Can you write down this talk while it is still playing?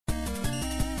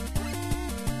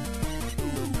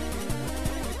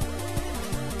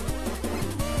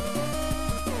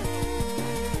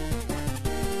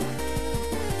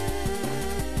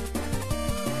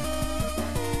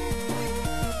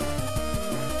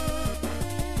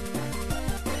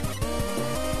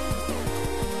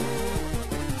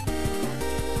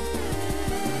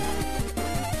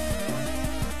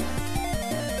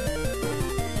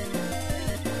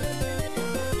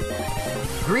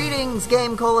Greetings,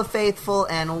 Game Cola faithful,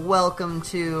 and welcome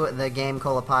to the Game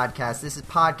Cola podcast. This is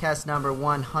podcast number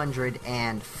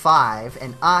 105,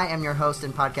 and I am your host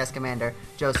and podcast commander,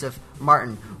 Joseph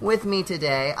Martin. With me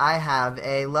today, I have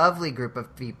a lovely group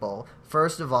of people.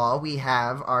 First of all, we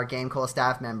have our Game Cola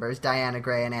staff members, Diana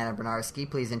Gray and Anna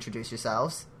Bernarski. Please introduce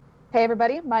yourselves. Hey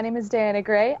everybody, my name is Diana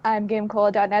Gray. I'm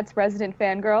GameCola.net's resident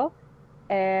fangirl,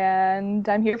 and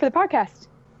I'm here for the podcast.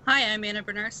 Hi, I'm Anna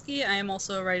Bernarski. I am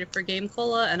also a writer for Game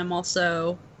Cola, and I'm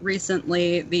also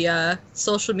recently the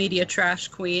social media trash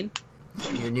queen.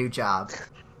 Your new job.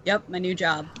 Yep, my new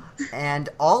job. And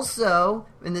also,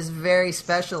 in this very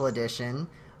special edition,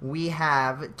 we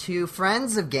have two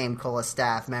friends of Game Cola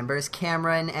staff members,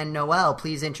 Cameron and Noelle.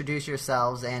 Please introduce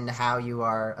yourselves and how you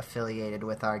are affiliated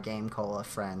with our Game Cola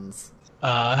friends.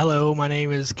 Hello, my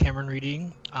name is Cameron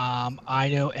Reading. I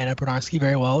know Anna Bernarski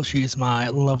very well. She's my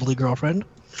lovely girlfriend.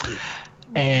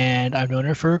 And I've known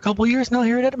her for a couple years now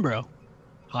here at Edinburgh.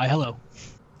 Hi, hello.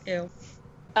 Ew.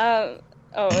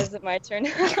 Is it my turn?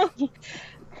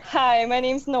 Hi, my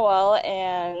name's Noelle,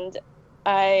 and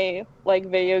I like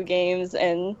video games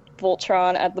and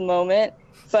Voltron at the moment.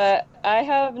 But I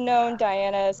have known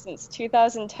Diana since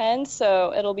 2010,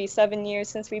 so it'll be 7 years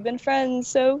since we've been friends,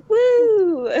 so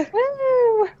woo!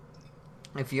 Woo!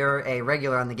 If you're a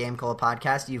regular on the Game Cola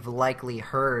podcast, you've likely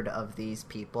heard of these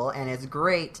people, and it's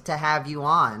great to have you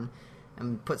on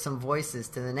and put some voices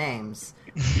to the names.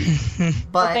 But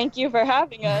well, thank you for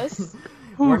having us.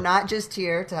 We're not just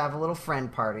here to have a little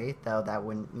friend party, though that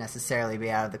wouldn't necessarily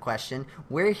be out of the question.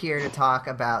 We're here to talk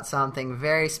about something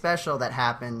very special that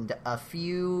happened a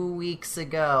few weeks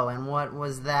ago. And what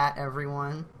was that,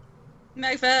 everyone?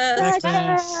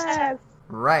 Magfest!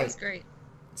 Right. That's great.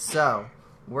 So,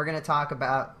 we're going to talk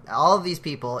about all of these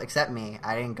people, except me,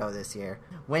 I didn't go this year,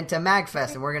 went to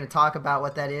Magfest, and we're going to talk about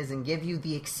what that is and give you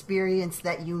the experience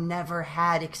that you never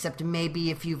had, except maybe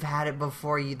if you've had it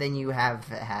before, then you have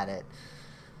had it.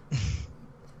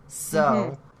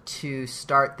 So, to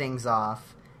start things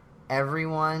off,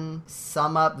 everyone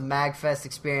sum up the Magfest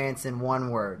experience in one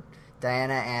word.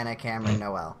 Diana, Anna, Cameron,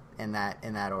 Noelle, in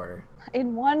that order.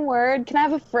 In one word, can I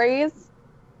have a phrase?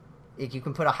 You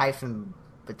can put a hyphen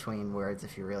between words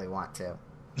if you really want to.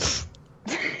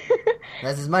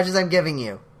 That's as much as I'm giving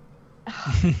you.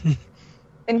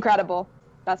 Incredible.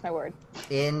 That's my word.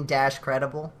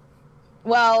 In-credible?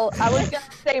 Well, I was going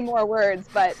to say more words,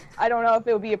 but I don't know if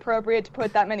it would be appropriate to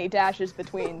put that many dashes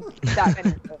between that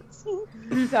many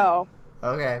words. So.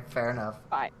 Okay, fair enough.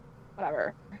 Fine.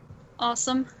 Whatever.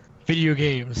 Awesome. Video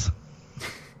games.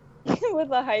 With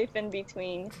a hyphen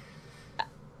between.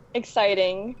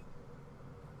 Exciting.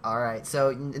 Alright,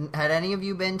 so had any of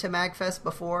you been to Magfest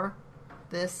before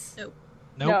this? Nope.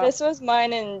 Nope. This was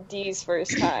mine and Dee's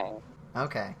first time.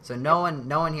 Okay, so no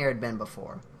one here had been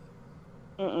before.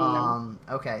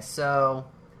 Okay, so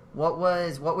what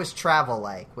was travel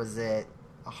like? Was it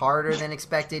harder than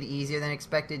expected, easier than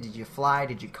expected? Did you fly?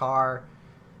 Did you car?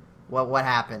 What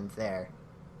happened there?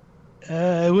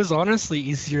 It was honestly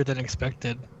easier than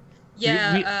expected.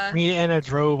 Yeah. Me and Anna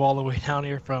drove all the way down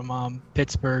here from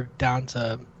Pittsburgh down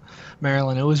to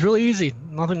Maryland. It was really easy.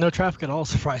 No traffic at all,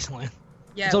 surprisingly.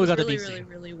 Yeah, Until it was we got really, to DC. really,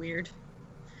 really weird.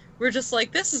 We're just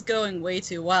like, this is going way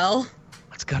too well.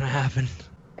 What's gonna happen?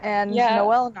 And Yeah.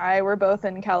 Noelle and I were both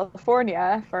in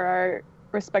California for our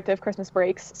respective Christmas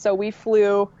breaks, so we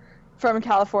flew from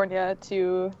California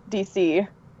to DC,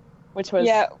 which was...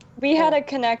 Yeah, we had a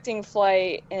connecting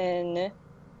flight in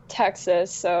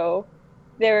Texas, so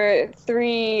there were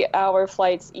 3-hour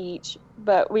flights each,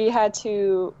 but we had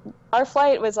to... Our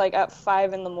flight was like at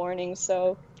 5 in the morning,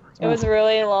 so it was a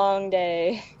really long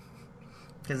day.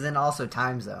 Because then also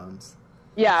time zones.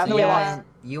 Yeah, So Yeah.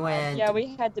 you went. Yeah,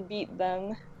 we had to beat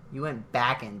them. You went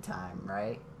back in time,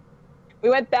 right? we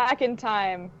went back in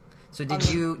time. So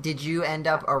did you end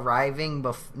up arriving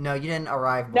No, you didn't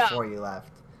arrive before you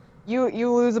left. You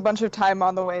lose a bunch of time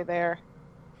on the way there,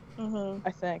 Mm-hmm.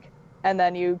 I think. And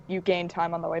then you gain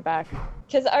time on the way back.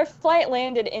 Because our flight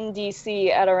landed in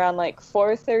DC at around like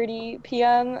 4:30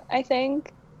 p.m., I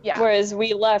think. Yeah. Whereas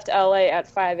we left LA at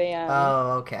 5 a.m.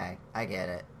 Oh, okay. I get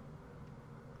it.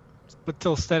 But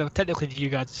technically, you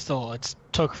guys it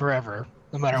took forever,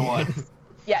 no matter what.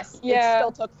 Yes, Yeah. it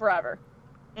still took forever.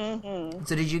 Mm-hmm.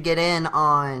 So did you get in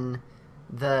on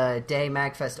the day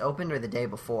Magfest opened or the day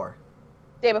before?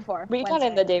 Day before. We got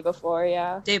in the day before,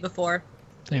 yeah. Day before.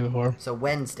 Day before. So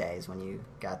Wednesdays when you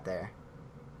got there.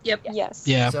 Yep. Yes.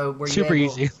 Yeah. So were you super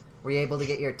able, easy. Were you able to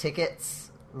get your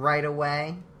tickets right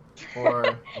away? Or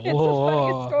It's a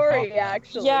funny story,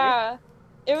 actually. Yeah.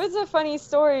 It was a funny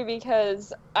story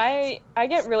because I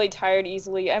get really tired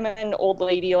easily. I'm an old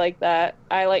lady like that.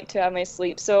 I like to have my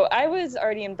sleep. So I was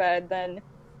already in bed. Then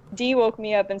Dee woke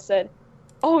me up and said,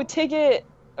 "Oh, ticket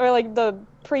or like the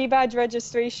pre-badge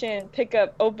registration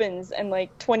pickup opens in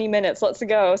like 20 minutes. Let's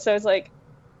go." So I was like,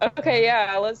 "Okay,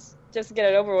 yeah, let's just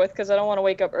get it over with because I don't want to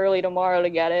wake up early tomorrow to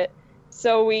get it."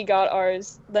 So we got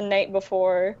ours the night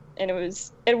before, and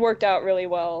it worked out really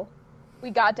well. We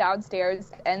got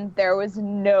downstairs and there was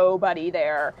nobody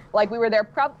there. Like we were there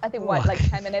I think like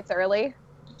 10 minutes early.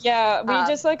 Yeah, we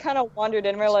just like kind of wandered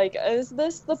in. We're like, is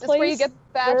this the place where you get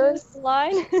badges? The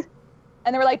line?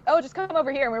 And they were like, "Oh, just come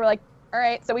over here." And we were like, "All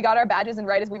right." So we got our badges, and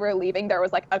right as we were leaving, there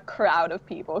was like a crowd of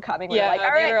people coming. We were like, "All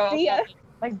right, see ya."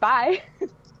 Like, bye.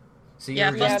 So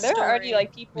there were already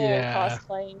like people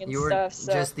cosplaying and you were stuff.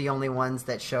 So just the only ones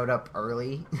that showed up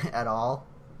early at all.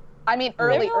 I mean,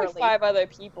 early. There were like 5 other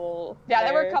people. Yeah,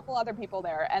 there were a couple other people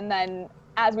there, and then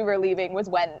as we were leaving was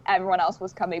when everyone else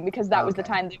was coming because that was the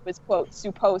time that it was quote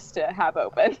supposed to have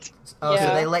opened. Oh,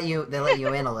 so they let you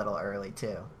in a little early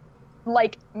too.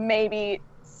 Like maybe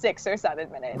 6 or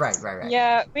 7 minutes. Right.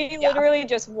 Yeah, we literally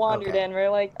just wandered in. We're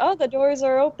like, "Oh, the doors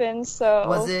are open."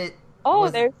 So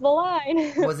there's the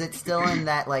line. Was it still in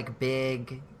that like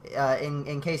big?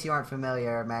 In case you aren't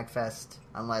familiar, Magfest,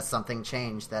 unless something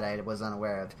changed that I was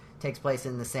unaware of, takes place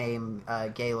in the same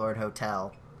Gaylord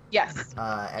Hotel. Yes.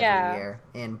 Every year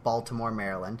in Baltimore,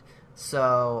 Maryland.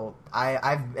 So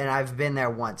I've been there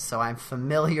once, so I'm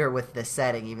familiar with the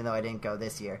setting, even though I didn't go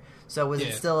this year. So was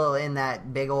it still in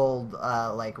that big old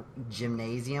like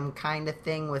gymnasium kind of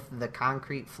thing with the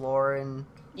concrete floor and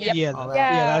all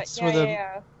that?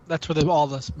 That's where all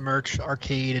the merch,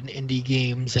 arcade, and indie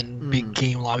games and big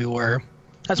game lobby were.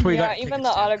 That's where you got even the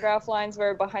autograph lines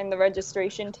were behind the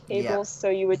registration tables, so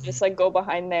you would just like go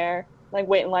behind there, like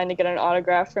wait in line to get an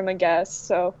autograph from a guest.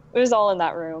 So it was all in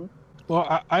that room.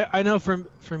 Well, I know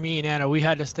for me and Anna, we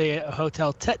had to stay at a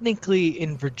hotel technically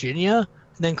in Virginia,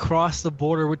 and then cross the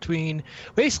border between.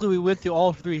 Basically, we went through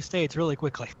all 3 states really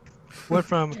quickly. Went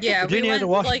from Virginia to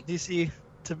Washington D.C.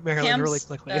 to Maryland really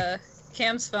quickly.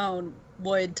 Cam's phone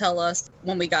would tell us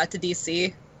when we got to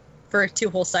D.C. For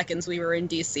 2 whole seconds we were in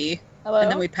D.C. Hello?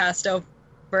 And then we passed over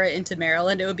into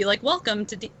Maryland. It would be like, "Welcome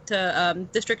to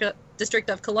District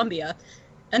of Columbia,"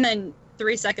 and then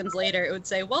 3 seconds later it would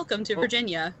say, "Welcome to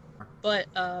Virginia." But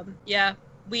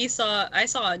I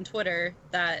saw on Twitter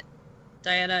that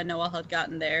Diana and Noelle had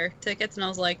gotten their tickets, and I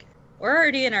was like, "We're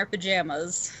already in our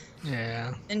pajamas."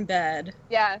 Yeah. In bed.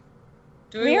 Yeah.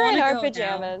 We were in our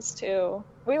pajamas too.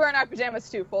 We were in our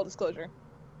pajamas too. Full disclosure.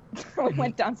 We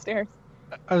went downstairs.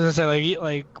 I was gonna say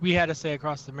like we had to stay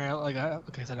across the Maryland,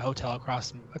 like I said, a hotel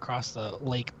across the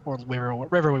lake or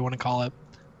river we want to call it,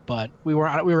 but we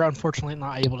were unfortunately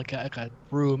not able to get a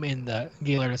room in the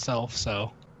Gaylord itself.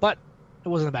 So, but it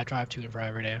wasn't a bad drive to and fro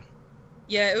every day.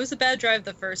 Yeah, it was a bad drive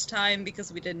the first time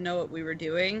because we didn't know what we were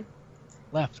doing.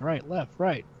 Left, right.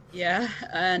 Yeah,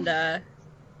 and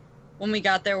when we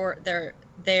got there,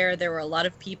 there were a lot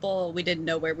of people. We didn't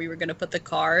know where we were going to put the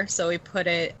car, so we put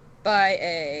it by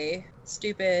a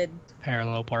stupid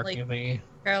parallel parking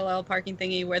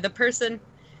thingy where the person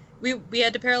we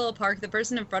had to parallel park. The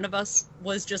person in front of us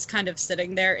was just kind of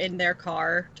sitting there in their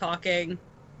car talking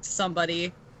to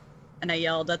somebody, and I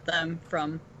yelled at them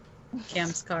from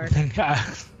Cam's car.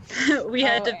 we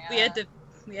had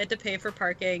to pay for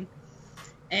parking,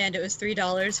 and it was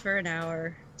 $3 for an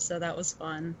hour, so that was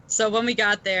fun. So when we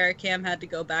got there, Cam had to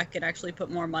go back and actually put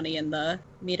more money in the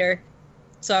meter,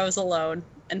 so I was alone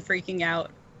and freaking out.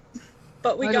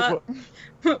 But we got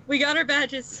our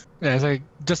badges. Yeah, it's like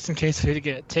just in case we had to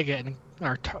get a ticket and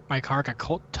my car got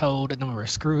towed and then we were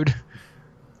screwed.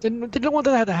 Didn't want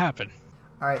that to happen.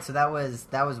 All right, so that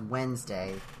was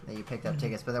Wednesday that you picked up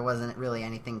tickets, but there wasn't really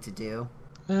anything to do.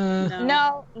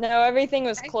 No, everything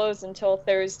was closed until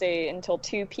Thursday, until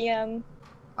 2 p.m.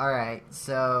 All right,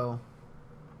 so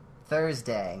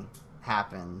Thursday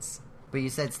happens, but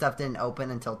you said stuff didn't open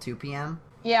until 2 p.m.?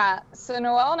 Yeah, so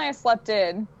Noelle and I slept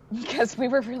in because we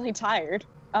were really tired.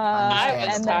 I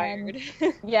was tired.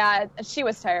 Yeah, she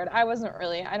was tired. I wasn't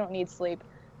really. I don't need sleep.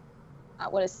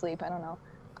 What is sleep? I don't know.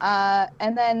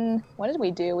 And then what did we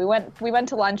do? We went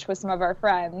to lunch with some of our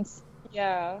friends.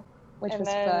 Yeah, which was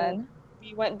fun.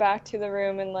 We went back to the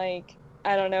room and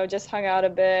I don't know, just hung out a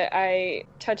bit. I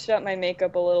touched up my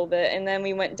makeup a little bit, and then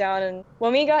we went down. And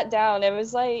when we got down, it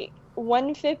was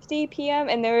 1:50 p.m.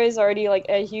 and there was already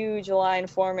a huge line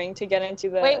forming to get into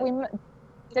the. Wait,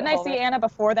 didn't I see Anna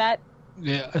before that?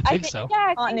 Yeah, I think so.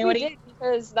 Yeah, I think we did,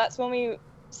 because that's when we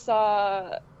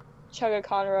saw Chugga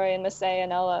Conroy and Miss A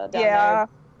and Ella down there.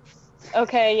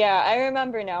 Okay, yeah, I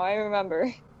remember now.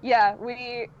 Yeah,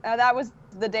 that was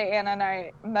the day Anna and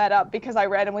I met up because I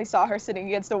randomly saw her sitting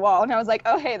against a wall, and I was like,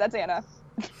 oh, hey, that's Anna.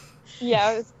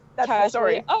 Yeah, it was That's the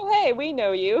story. casually. Oh, hey, we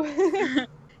know you.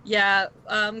 Yeah,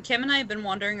 Cam and I have been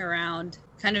wandering around,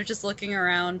 kind of just looking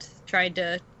around, trying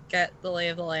to get the lay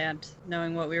of the land,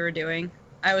 knowing what we were doing.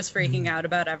 I was freaking out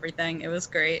about everything. It was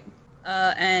great.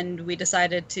 And we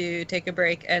decided to take a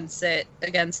break and sit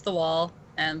against the wall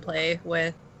and play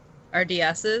with our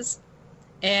DSs.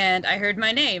 And I heard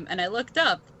my name, and I looked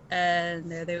up,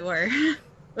 and there they were.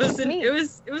 It was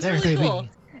really cool.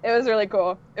 It was really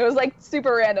cool. It was like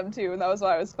super random too, and that was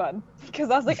why it was fun. Because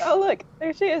I was like, oh look,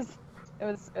 there she is. It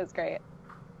was great.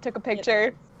 Took a picture.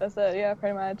 Yeah. That's it. Yeah,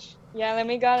 pretty much. Yeah, then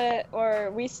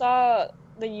we saw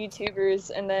the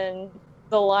YouTubers, and then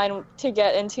the line to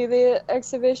get into the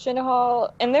exhibition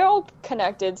hall, and they're all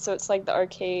connected, so it's like the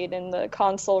arcade and the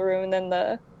console room and then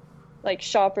the like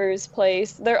shopper's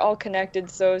place. They're all connected,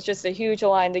 so it's just a huge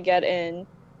line to get in.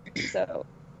 So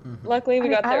luckily we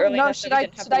got there early. No, should I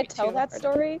tell that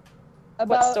story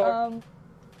about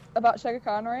Shega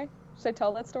Conroy? Should I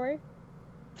tell that story?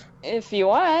 If you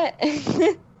want.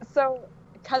 So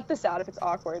cut this out if it's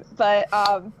awkward. But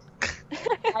I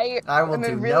will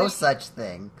do no such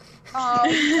thing.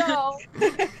 Oh no!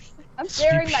 I'm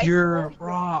sharing my pure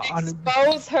raw.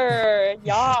 Expose her.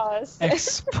 Yes.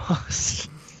 Expose.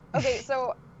 Okay,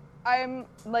 so I'm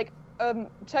like,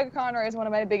 Chega Conroy is one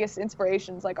of my biggest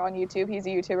inspirations, like on YouTube. He's a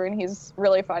YouTuber and he's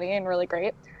really funny and really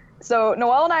great. So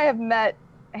Noelle and I have met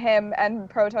him and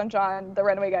Proton John, the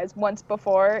Runaway Guys, once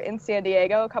before in San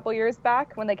Diego a couple years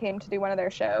back when they came to do one of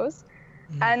their shows.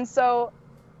 And so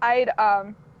I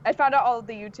found out all of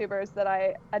the YouTubers that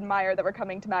I admire that were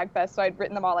coming to Magfest, so I'd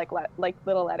written them all like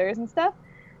little letters and stuff.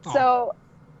 Aww. So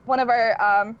one of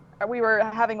our we were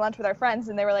having lunch with our friends,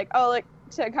 and they were like, oh, look,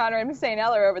 Chega Conroy and St.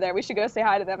 Eller over there. We should go say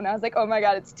hi to them. And I was like, oh my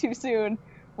god, it's too soon.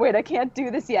 Wait, I can't do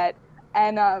this yet.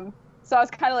 And so I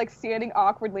was kind of like standing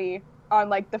awkwardly on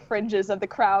like the fringes of the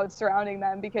crowd surrounding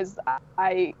them because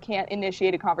I can't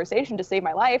initiate a conversation to save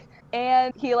my life.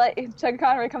 And Chega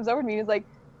Conroy comes over to me and is like,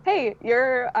 hey,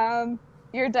 you're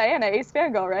Diana, Ace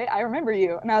Fangirl, right? I remember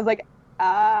you. And I was like,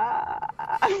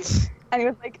 and he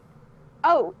was like,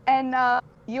 oh, and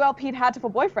you LP'd Hatful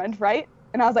Boyfriend, right?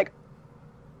 And I was like,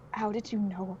 how did you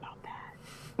know about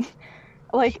that?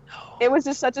 Like, it was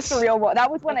just such a surreal one. That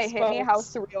was when it hit me how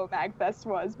surreal Magfest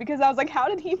was, because I was like, how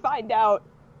did he find out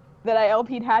that I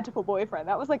LP'd Hatful Boyfriend?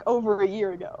 That was like over a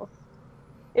year ago.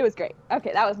 It was great.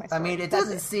 Okay, that was my story. I mean, it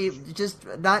doesn't seem, just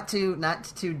not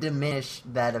to diminish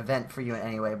that event for you in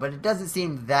any way, but it doesn't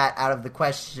seem that out of the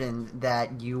question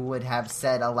that you would have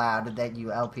said aloud that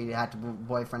you LP'd Hatful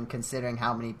Boyfriend, considering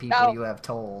how many people you have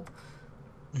told.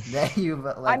 That you've,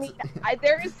 I mean,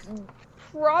 there's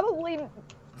probably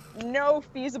no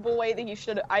feasible way that he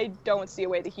should. I don't see a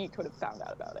way that he could have found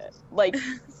out about it. Like,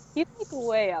 he's like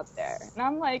way up there, and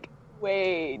I'm like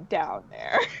way down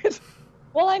there.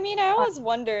 Well, I mean, I always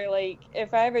wonder, like,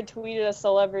 if I ever tweeted a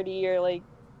celebrity or like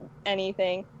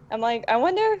anything, I'm like, I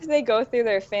wonder if they go through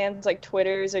their fans' like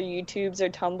Twitters or YouTubes or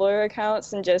Tumblr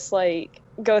accounts and just like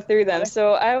go through them.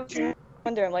 So I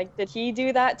wonder, I'm like, did he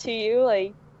do that to you?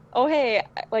 Like, oh, hey,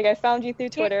 like, I found you through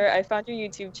Twitter. I found your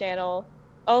YouTube channel.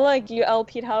 Oh, like, you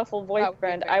LP'd Hatful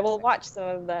Boyfriend. I will watch some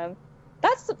of them.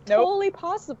 That's totally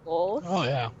possible. Oh,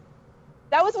 yeah.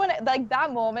 That was when,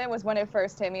 that moment was when it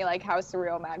first hit me, like, how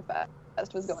surreal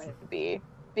Magfest was going to be.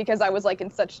 Because I was, like, in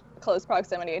such close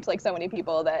proximity to, like, so many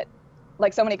people that,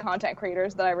 like, so many content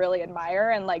creators that I really admire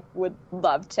and, like, would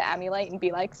love to emulate and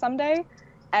be like someday.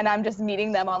 And I'm just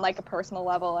meeting them on, like, a personal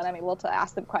level, and I'm able to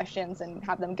ask them questions and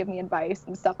have them give me advice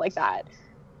and stuff like that.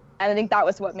 And I think that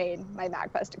was what made my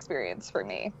Magfest experience for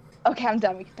me. Okay, I'm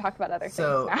done. We can talk about other things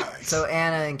now. So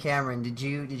Anna and Cameron, did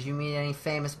you meet any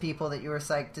famous people that you were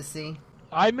psyched to see?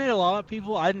 I met a lot of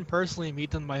people. I didn't personally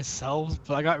meet them myself,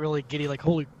 but I got really giddy. Like,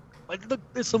 holy, like, look,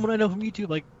 there's someone I know from YouTube.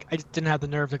 Like, I just didn't have the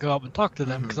nerve to go up and talk to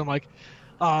them because I'm like,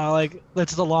 like,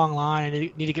 this is a long line.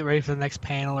 I need to get ready for the next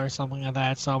panel or something like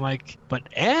that. So I'm like, but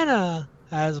Anna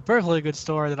has a perfectly good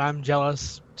story that I'm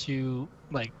jealous to,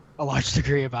 like, a large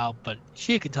degree about, but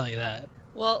she can tell you that.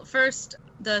 Well, first,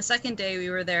 the second day we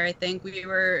were there, I think, we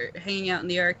were hanging out in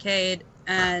the arcade,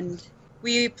 and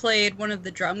we played one of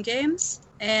the drum games.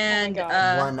 And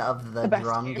one of the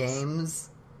drum games?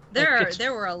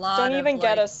 There were a lot Don't even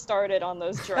get us started on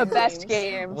those drum the best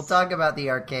games. We'll talk about the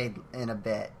arcade in a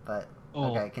bit, but...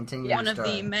 Okay, continue. One of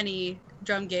the many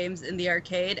drum games in the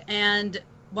arcade, and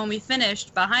when we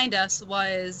finished, behind us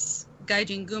was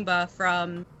Gaijin Goomba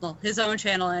from his own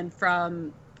channel and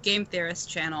from Game Theorist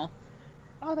channel.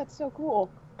 Oh, that's so cool.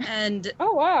 And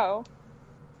oh wow,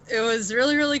 it was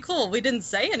really, really cool. We didn't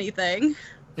say anything.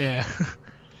 Yeah.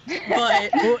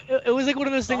 But Well, it was like one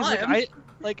of those things. Saw him.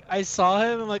 I saw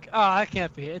him. I'm like, oh, I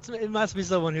can't be. It must be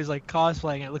someone who's like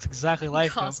cosplaying. It looks exactly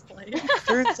like him. cosplay.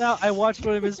 Turns out I watched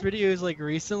one of his videos like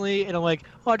recently, and I'm like,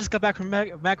 oh, I just got back from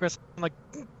Magfest. I'm like,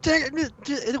 dang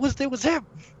it was him.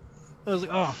 I was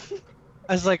like, oh,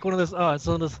 I was like one of those. Oh, it's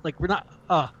one of those like we're not.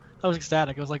 I was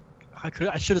ecstatic. I was like,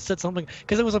 I should have said something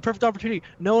because it was a perfect opportunity.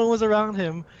 No one was around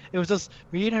him. It was just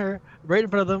me and her right in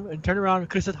front of them, and turned around,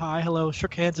 could have said hi, hello,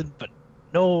 shook hands, but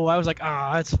no, I was like,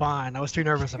 it's fine. I was too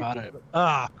nervous about it.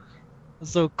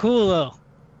 It's so cool though.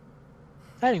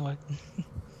 Anyway.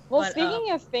 Well, But,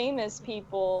 speaking of famous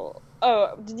people,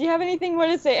 did you have anything more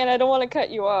to say? And I don't want to cut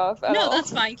you off at No, all.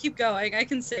 that's fine. Keep going. I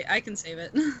can save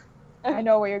it. I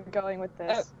know where you're going with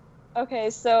this. Okay,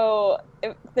 so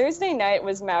Thursday night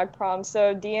was Mag Prom,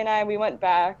 so Dee and I, we went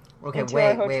back Okay, into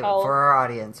our wait. hotel. For our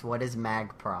audience, what is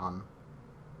Mag Prom?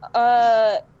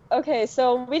 Okay,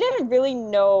 so we didn't really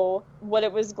know what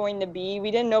it was going to be.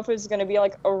 We didn't know if it was going to be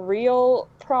like a real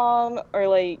prom or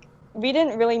like we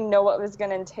didn't really know what it was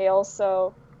going to entail.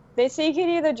 So they say you could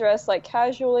either dress like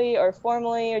casually or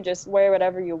formally or just wear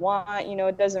whatever you want. You know,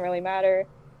 it doesn't really matter.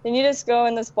 Then you just go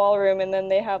in this ballroom and then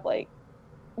they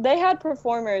had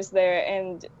performers there,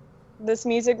 and this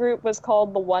music group was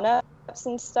called the One Ups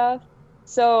and stuff.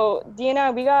 So Dee and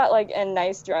I, we got like in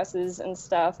nice dresses and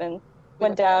stuff and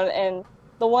went down, and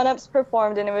the One Ups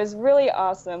performed, and it was really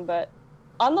awesome. But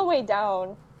on the way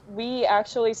down, we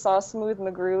actually saw Smooth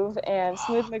McGroove, and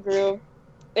Smooth McGroove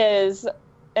is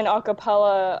an a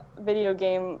cappella video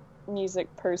game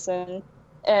music person,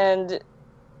 and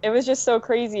it was just so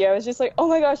crazy. I was just like, oh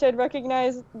my gosh, I'd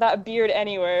recognize that beard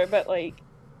anywhere. But like,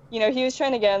 you know, he was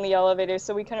trying to get in the elevator,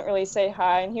 so we couldn't really say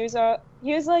hi, and he was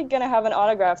like gonna have an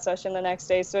autograph session the next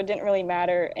day, so it didn't really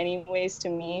matter anyways to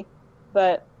me.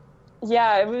 But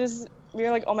yeah, we were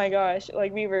like, oh my gosh,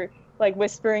 like we were like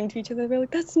whispering to each other, we were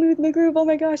like, that's Smooth McGroove, oh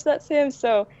my gosh, that's him.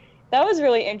 So that was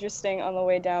really interesting on the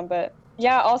way down. But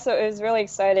yeah, also it was really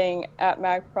exciting at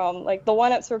Mag Prom. Like the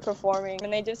One Ups were performing,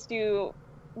 and they just do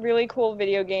really cool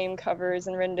video game covers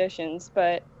and renditions.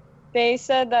 But they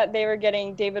said that they were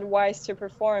getting David Wise to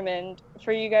perform, and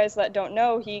for you guys that don't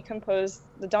know, he composed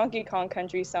the Donkey Kong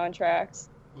Country soundtracks,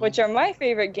 which are my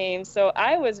favorite games. So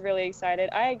I was really excited.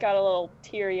 I got a little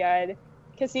teary-eyed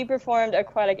because he performed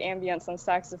Aquatic Ambience on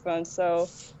saxophone. So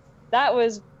that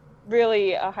was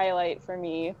really a highlight for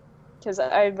me because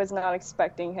I was not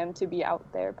expecting him to be out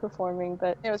there performing.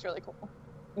 But It was really cool.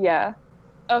 yeah.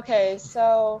 Okay,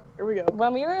 so Here we go.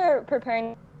 when we were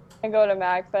preparing to go to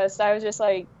Magfest, I was just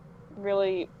like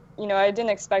really, you know, I didn't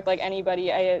expect like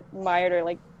anybody I admired or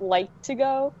like liked to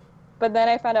go. But then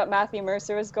I found out Matthew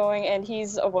Mercer was going, and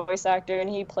he's a voice actor, and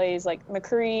he plays like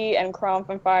McCree and Chrom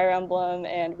from Fire Emblem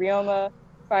and Ryoma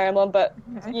Fire Emblem. But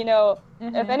you know,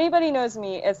 if anybody knows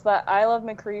me, it's that I love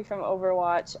McCree from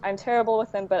Overwatch. I'm terrible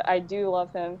with him, but I do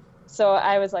love him. So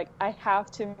I was like, I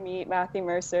have to meet Matthew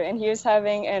Mercer, and he was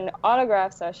having an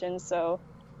autograph session. So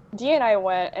Dee and I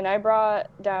went, and I brought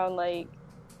down like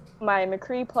my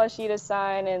McCree plushie to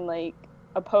sign and like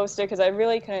a poster because I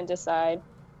really couldn't decide.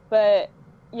 But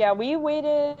yeah, we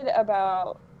got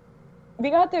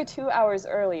there 2 hours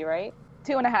early, right?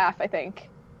 2.5, I think.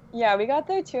 Yeah, we got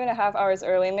there 2.5 hours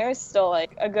early, and there was still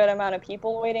like a good amount of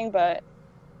people waiting, but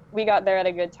we got there at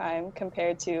a good time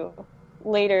compared to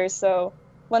later. So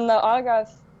when the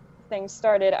autograph thing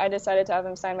started, I decided to have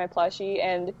him sign my plushie,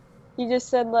 and he just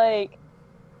said like,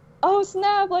 oh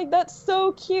snap, like that's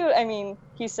so cute. I mean,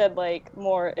 he said like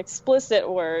more explicit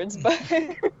words,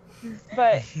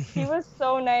 but he was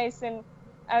so nice, and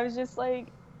I was just like,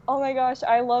 oh my gosh,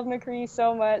 I love McCree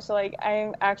so much. Like,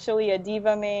 I'm actually a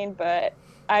Diva main, but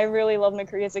I really love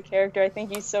McCree as a character. I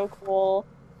think he's so cool.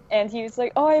 And he was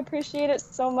like, oh, I appreciate it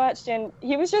so much. And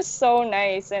he was just so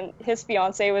nice. And his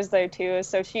fiance was there too,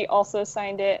 so she also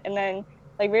signed it. And then,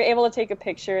 like, we were able to take a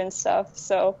picture and stuff.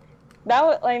 So that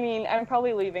was, I mean, I'm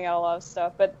probably leaving out a lot of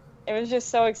stuff, but it was just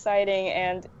so exciting.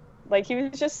 And, like, he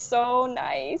was just so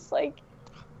nice. Like,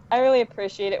 I really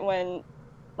appreciate it when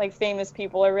like famous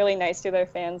people are really nice to their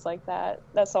fans like that.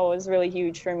 That's always really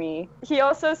huge for me. He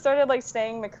also started like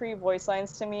saying McCree voice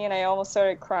lines to me, and I almost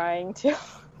started crying too.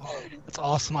 That's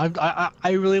awesome. I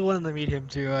really wanted to meet him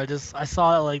too. I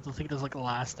saw it like I think it was like the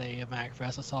last day of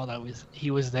Magfest. I saw that he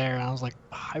was there, and I was like,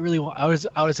 I was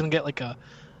gonna get like a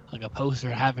poster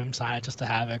and have him sign it just to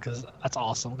have it because that's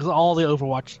awesome. Because all the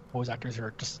Overwatch voice actors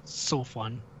are just so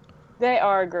fun. They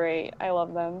are great. I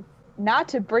love them. Not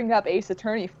to bring up Ace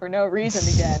Attorney for no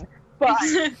reason again, but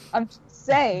I'm just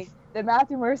saying that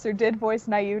Matthew Mercer did voice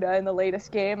Nayuta in the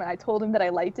latest game, and I told him that I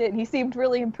liked it, and he seemed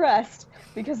really impressed,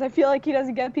 because I feel like he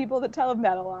doesn't get people that tell him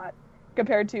that a lot.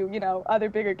 compared to, you know, other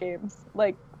bigger games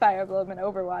like Fire Emblem and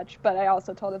Overwatch. But I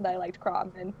also told him that I liked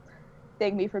Crom and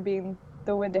thanked me for being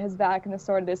the wind at his back and the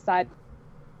sword at his side,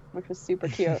 which was super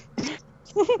cute.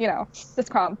 You know, just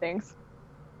Crom things.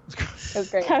 It was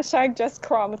great. Hashtag just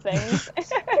Crom things.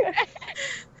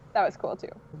 That was cool too.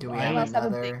 Do we Anyone have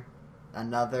else have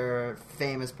another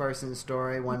famous person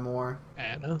story? One more.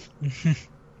 Anna.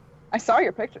 I saw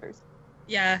your pictures.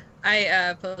 Yeah,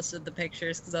 I posted the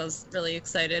pictures because I was really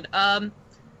excited.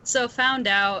 So found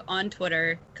out on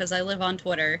Twitter, because I live on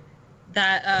Twitter,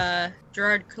 that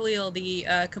Gerard Khalil, the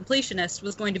completionist,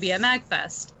 was going to be at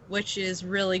Magfest, which is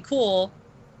really cool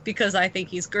because I think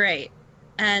he's great.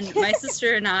 And my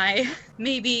sister and I,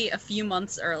 maybe a few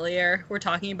months earlier, were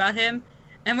talking about him,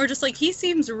 and we're just like, he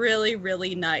seems really,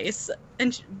 really nice.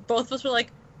 And both of us were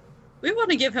like, we want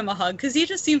to give him a hug because he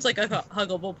just seems like a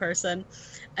huggable person.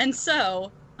 And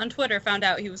so on Twitter found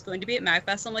out he was going to be at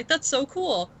Magfest. I'm like, that's so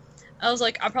cool. I was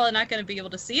like, I'm probably not going to be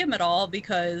able to see him at all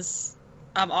because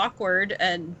I'm awkward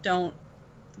and don't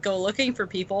go looking for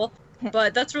people.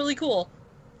 But that's really cool.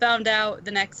 Found out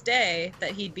the next day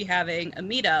that he'd be having a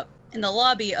meetup in the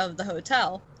lobby of the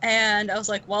hotel. And I was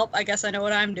like, well, I guess I know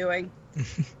what I'm doing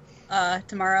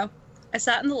tomorrow. I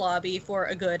sat in the lobby for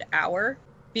a good hour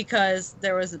because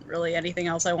there wasn't really anything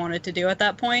else I wanted to do at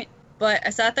that point. But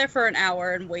I sat there for an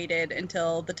hour and waited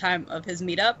until the time of his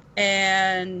meetup,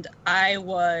 and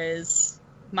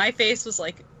my face was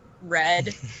like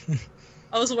red.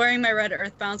 I was wearing my red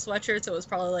Earthbound sweatshirt, so it was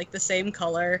probably like the same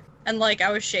color, and like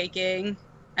I was shaking,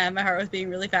 and my heart was beating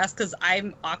really fast because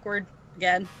I'm awkward.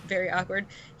 Again, very awkward.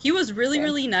 He was really,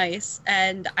 really nice,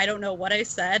 and I don't know what I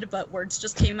said, but words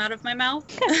just came out of my mouth.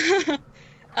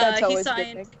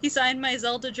 He signed my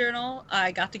Zelda journal.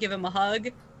 I got to give him a hug,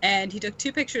 and he took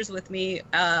 2 pictures with me.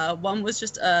 One was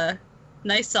just a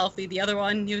nice selfie. The other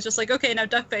one, he was just like, okay, now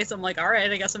duck face. I'm like, all right,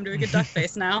 I guess I'm doing a duck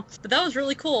face now. But that was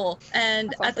really cool.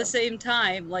 And at the same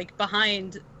time, like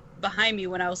behind me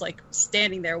when I was like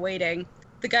standing there waiting,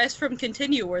 the guys from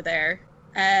Continue were there.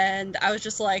 And I was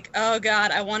just like, oh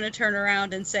god, I want to turn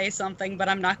around and say something, but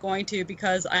I'm not going to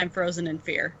because I'm frozen in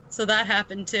fear. So that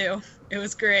happened too. It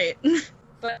was great.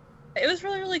 But it was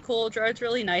really, really cool. Gerard's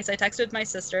really nice. I texted my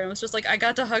sister and was just like, I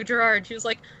got to hug Gerard. She was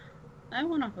like, I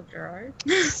want to hug Gerard.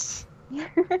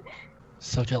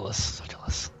 So jealous.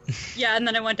 Yeah, and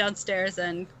then I went downstairs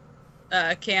and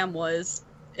Cam was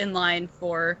in line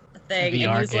for a thing. And he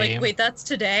was like, wait, that's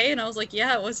today? And I was like,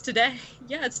 yeah, it was today.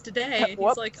 Yeah, it's today.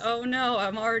 He's like, oh no,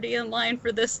 I'm already in line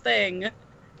for this thing. And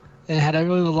it had a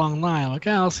really long line. I'm like,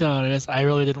 oh, I'll see how it is. I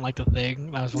really didn't like the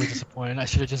thing. I was really disappointed. I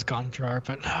should have just gone Gerard,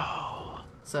 but no.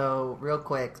 So, real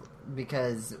quick,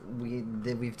 because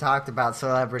we've talked about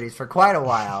celebrities for quite a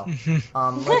while,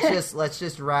 let's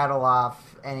just rattle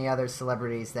off any other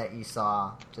celebrities that you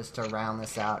saw, just to round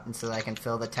this out, and so that I can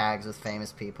fill the tags with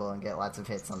famous people and get lots of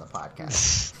hits on the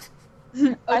podcast.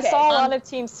 Okay. I saw a lot of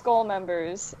Team Skull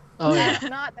members. Oh, yeah.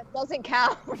 That doesn't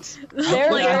count.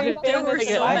 They're very There were famous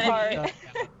so in my many. heart.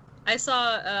 I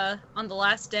saw on the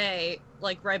last day,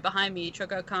 like right behind me,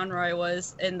 Choco Conroy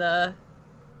was in the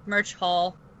merch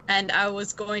hall, and I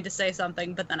was going to say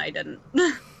something, but then I didn't.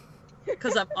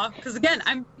 Because again,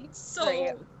 I'm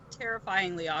so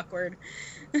terrifyingly awkward.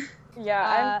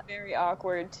 Yeah, I'm very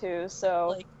awkward too.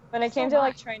 So Like, when it came to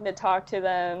like trying to talk to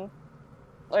them,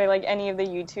 or like any of the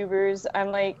YouTubers,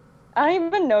 I'm like, I don't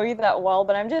even know you that well,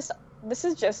 but this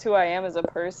is just who I am as a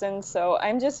person. So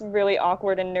I'm just really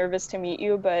awkward and nervous to meet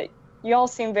you, but you all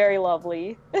seem very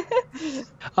lovely.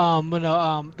 But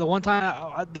no, the one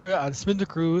time Spin the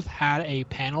Cruise had a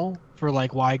panel for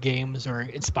like why games are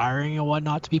inspiring and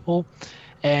whatnot to people,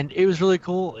 and it was really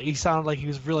cool. He sounded like he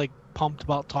was really pumped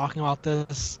about talking about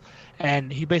this,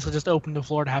 and he basically just opened the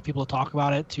floor to have people talk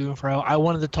about it to and fro. I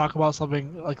wanted to talk about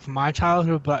something like from my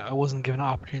childhood, but I wasn't given an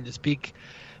opportunity to speak.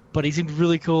 But he seemed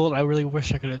really cool, and I really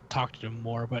wish I could have talked to him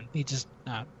more, but he just,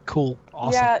 cool,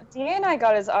 awesome. Yeah, Dee and I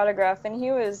got his autograph, and he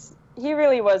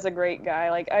really was a great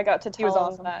guy. Like, I got to tell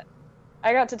him awesome.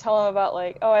 I got to tell him about,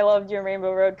 like, oh, I loved your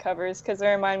Rainbow Road covers, because they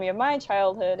remind me of my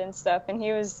childhood and stuff, and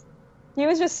he was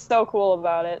just so cool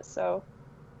about it, so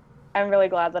I'm really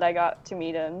glad that I got to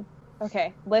meet him.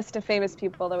 Okay, list of famous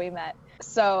people that we met.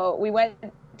 So we went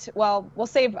we'll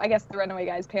save, I guess, the Runaway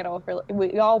Guys panel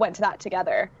we all went to that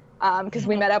together. Because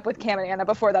we met up with Cam and Anna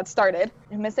before that started.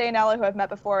 And Miss Anella, who I've met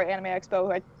before at Anime Expo,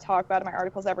 who I talk about in my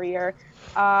articles every year.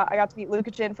 I got to meet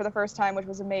Luca Chin for the first time, which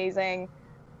was amazing.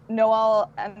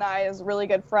 Noelle and I's really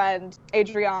good friend,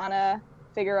 Adriana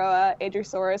Figueroa,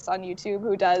 Adrisaurus on YouTube,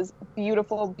 who does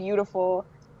beautiful, beautiful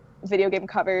video game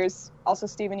covers, also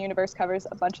Steven Universe covers,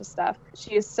 a bunch of stuff.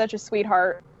 She is such a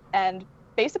sweetheart, and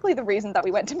basically the reason that we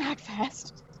went to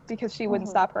Magfest, because she wouldn't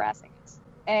Mhm. stop harassing us.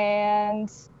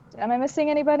 And am I missing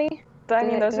anybody? But I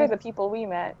mean, Did those I- are the people we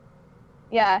met.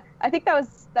 Yeah, I think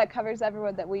that covers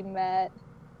everyone that we met.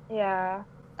 Yeah.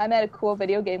 I met a cool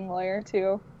video game lawyer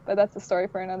too, but that's a story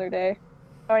for another day.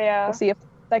 Oh yeah. We'll see if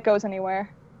that goes anywhere.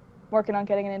 Working on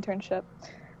getting an internship.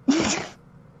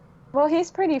 Well,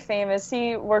 he's pretty famous.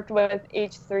 He worked with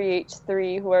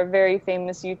H3H3, who are very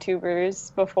famous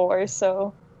YouTubers before,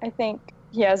 so I think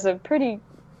he has a pretty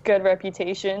good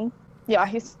reputation. Yeah,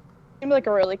 he seemed like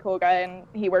a really cool guy, and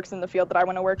he works in the field that I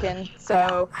want to work in.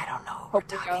 So I don't know what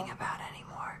we're hopefully talking about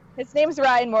anymore. his name's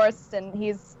Ryan Morrison.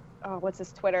 He's what's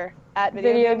his Twitter at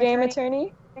Video game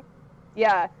attorney?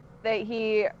 Yeah, that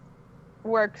he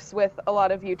works with a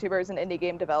lot of YouTubers and indie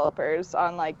game developers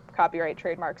on like copyright,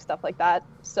 trademark stuff like that.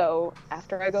 So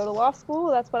after I go to law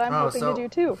school, that's what I'm hoping to do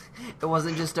too. It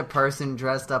wasn't just a person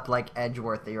dressed up like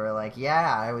Edgeworth that you were like,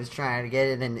 yeah, I was trying to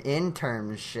get an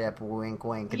internship, wink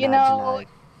wink, You nudge know, nudge.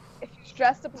 if you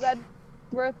dressed up as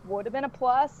Edgeworth, would have been a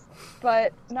plus,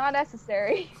 but not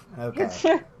necessary.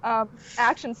 Okay.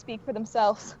 Actions speak for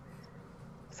themselves,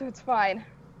 so it's fine.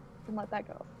 Can let that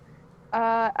go.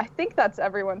 I think that's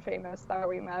everyone famous that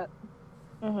we met.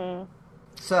 Mm-hmm.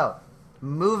 So,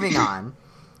 moving on.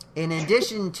 In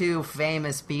addition to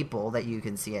famous people that you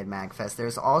can see at Magfest,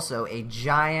 there's also a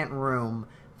giant room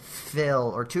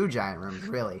or two giant rooms,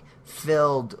 really,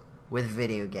 filled with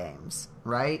video games,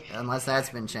 right? Unless that's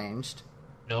been changed.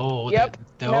 No, Yep.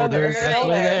 they're definitely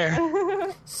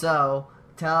there. So,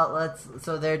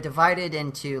 so they're divided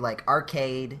into, like,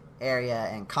 arcade area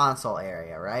and console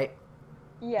area, right?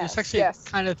 Yes. There's actually yes.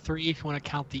 kind of three if you want to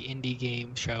count the indie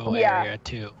game show Yeah. area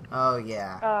too. Oh,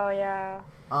 yeah. Oh yeah.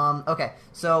 Okay,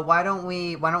 so why don't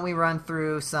we run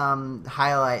through some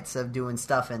highlights of doing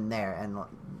stuff in there, and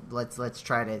let's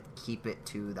try to keep it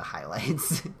to the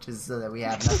highlights, just so that we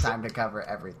have enough time to cover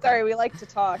everything. Sorry, we like to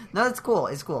talk. No, it's cool.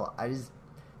 It's cool. I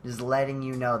just letting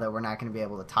you know that we're not going to be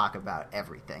able to talk about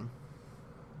everything.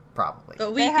 Probably.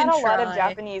 But we They had can a lot of try.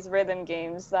 Japanese rhythm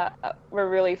games that were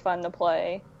really fun to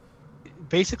play.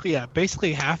 Basically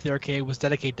half the arcade was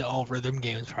dedicated to all rhythm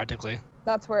games practically.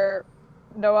 That's where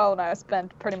Noelle and I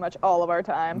spent pretty much all of our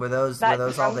time. Were those That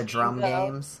all the drum drum game, though.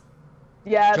 games?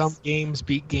 Yes. Jump games,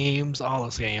 beat games, all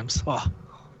those games. Oh,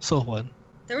 so fun.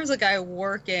 There was a guy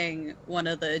working one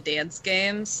of the dance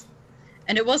games,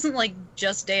 and it wasn't like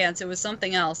just dance, it was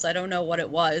something else. I don't know what it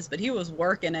was, but he was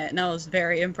working it, and I was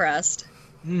very impressed.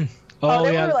 Oh,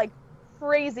 there yeah. were like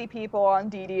crazy people on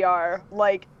DDR.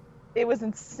 Like, it was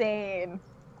insane.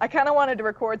 I kind of wanted to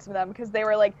record some of them because they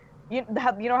were like, you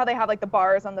know how they have like the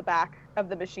bars on the back of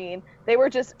the machine? They were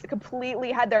just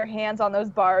completely had their hands on those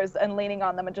bars and leaning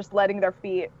on them and just letting their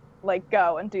feet like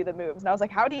go and do the moves. And I was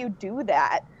like, how do you do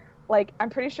that? Like, I'm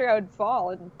pretty sure I would fall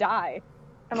and die.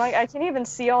 I'm like, I can't even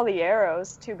see all the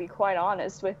arrows, to be quite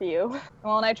honest with you.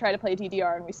 Well, and I tried to play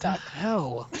DDR and we What the sucked.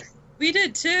 hell? We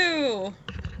did too!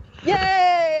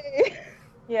 Yay!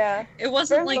 Yeah. It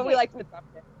wasn't But like we liked the drum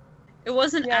kit. it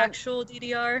wasn't Yeah. actual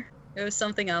DDR. It was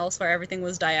something else where everything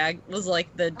was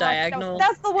like the diagonal.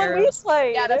 That's the one we arrows.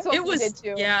 played. Yeah, that's what It we was did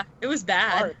too. yeah, it was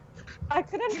bad. Hard. I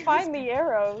couldn't find the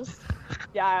arrows.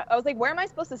 Yeah, I was like, where am I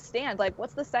supposed to stand? Like,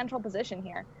 what's the central position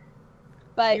here?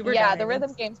 But You were yeah, dying. the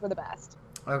rhythm games were the best.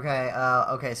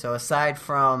 Okay, so aside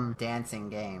from dancing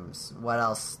games, what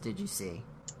else did you see?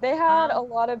 They had a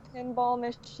lot of pinball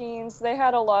machines. They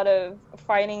had a lot of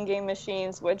fighting game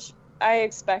machines, which I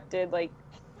expected, like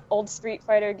old Street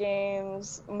Fighter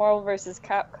games, Marvel vs.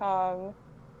 Capcom,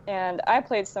 and I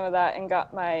played some of that and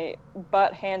got my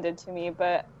butt handed to me,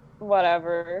 but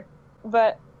whatever.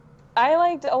 But I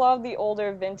liked a lot of the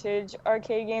older vintage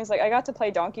arcade games. Like, I got to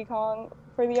play Donkey Kong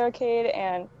for the arcade,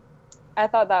 and I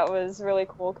thought that was really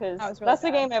cool because That was really that's the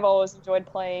bad. game I've always enjoyed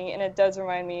playing, and it does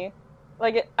remind me,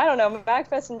 like, I don't know,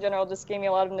 Magfest in general just gave me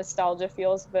a lot of nostalgia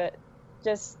feels, but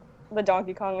just the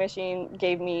Donkey Kong machine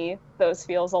gave me those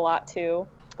feels a lot too.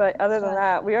 But other than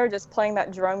that, we were just playing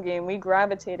that drum game. We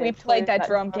gravitated. We played towards that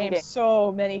drum game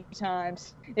so many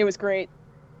times. It was great.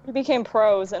 We became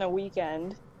pros in a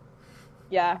weekend.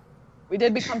 Yeah, we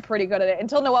did become pretty good at it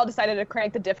until Noelle decided to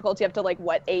crank the difficulty up to like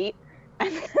 8,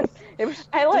 and then it was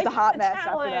I just like a hot mess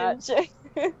after that.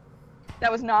 challenge.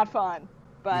 That was not fun,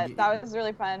 but Did you- that was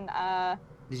really fun.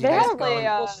 Did you They guys had go? a in-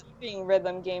 cool shooting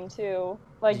rhythm game too.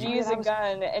 Like, Did you you- use that a was-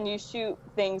 gun and you shoot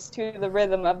things to the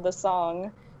rhythm of the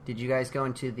song. Did you guys go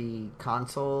into the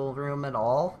console room at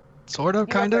all? Sort of,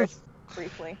 You kind were of.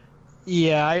 briefly.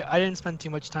 Yeah, I didn't spend too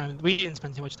much time. We didn't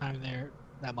spend too much time there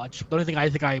that much. The only thing I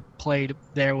think I played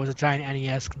there was a giant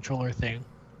NES controller thing.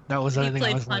 That was the He only thing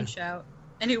I played was playing. Punch Out,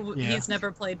 and Yeah. he's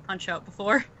never played Punch Out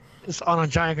before. It's on a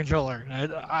giant controller.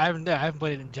 I haven't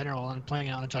played it in general, and playing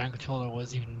it on a giant controller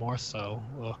was even more so.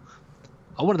 Well,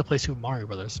 I wanted to play Super Mario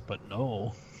Brothers, but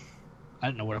no, I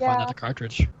didn't know where to find Yeah. that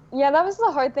cartridge. Yeah, that was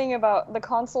the hard thing about the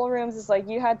console rooms is like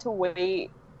you had to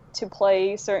wait to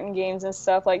play certain games and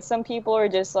stuff. Like some people are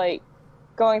just like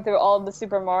going through all of the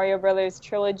Super Mario Brothers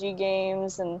trilogy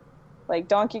games and like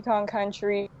Donkey Kong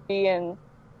Country and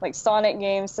like Sonic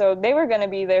games, so they were going to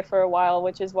be there for a while,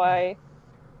 which is why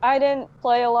I didn't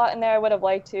play a lot in there. I would have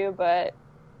liked to, but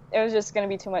it was just going to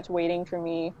be too much waiting for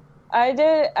me. I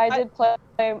did play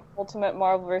Ultimate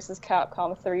Marvel vs.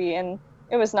 Capcom 3, and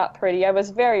it was not pretty. I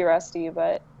was very rusty,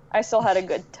 but I still had a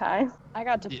good time. I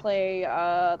got to play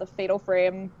the Fatal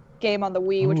Frame game on the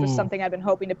Wii, which was Ooh. something I've been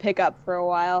hoping to pick up for a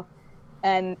while,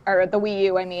 or the Wii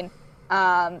U, I mean.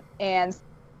 And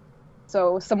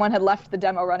so someone had left the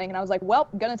demo running, and I was like, well,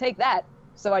 I'm going to take that.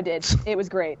 So I did. It was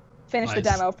great. Finished the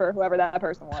Nice. demo for whoever that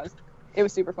person was. It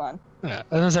was super fun. Yeah,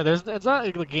 as I said, it's not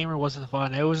like the gamer wasn't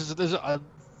fun. It was there's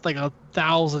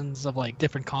thousands of like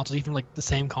different consoles, even like the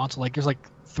same console. Like there's like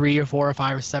 3 or 4 or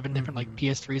 5 or 7 different like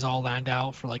PS3s all lined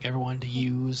out for like everyone to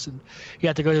use, and you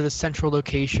had to go to the central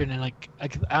location and like I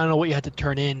don't know what you had to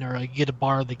turn in, or like you had to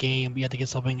borrow the game. You had to get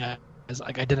something as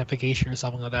like identification or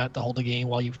something like that to hold the game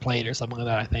while you played or something like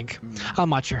that. I think I'm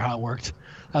not sure how it worked.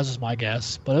 That was just my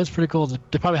guess, but it was pretty cool.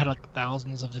 They probably had like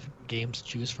thousands of different games to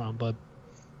choose from, but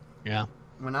yeah.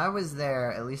 When I was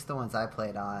there, at least the ones I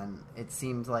played on, it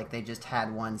seemed like they just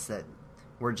had ones that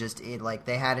were just like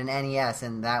they had an NES,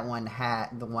 and that one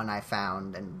had the one I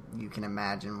found, and you can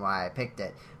imagine why I picked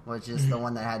it. Was just the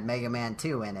one that had Mega Man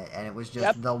 2 in it, and it was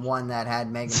just the one that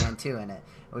had Mega Man 2 in it.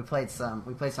 We played some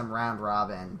round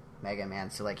robin Mega Man,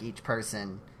 so like each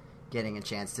person getting a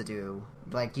chance to do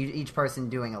like each person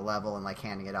doing a level and like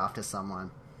handing it off to someone.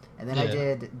 And then I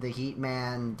did the Heat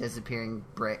Man disappearing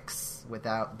bricks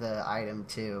without the item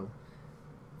too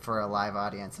for a live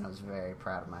audience, and I was very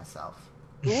proud of myself.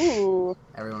 Ooh.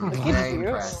 Everyone was Look at very you.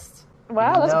 impressed.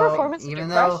 Wow, Even that's though- performance even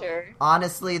under though, pressure.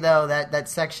 Honestly, though, that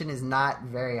section is not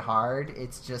very hard.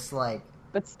 It's just like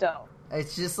But still.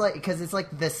 it's just like because it's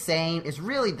like the same. It's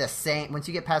really the same. Once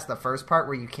you get past the first part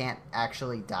where you can't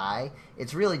actually die,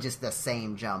 it's really just the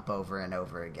same jump over and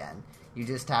over again. You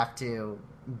just have to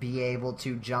be able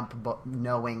to jump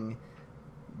knowing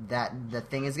that the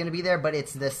thing is going to be there, but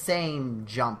it's the same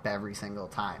jump every single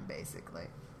time, basically.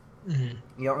 Mm-hmm.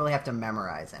 You don't really have to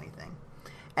memorize anything.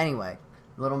 Anyway,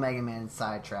 Little Mega Man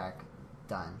sidetrack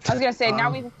done. I was going to say,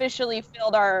 now we've officially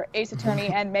filled our Ace Attorney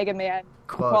and Mega Man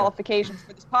Quota. qualifications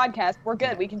for this podcast. We're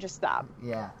good. We can just stop.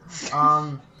 Yeah.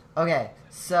 Okay,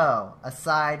 so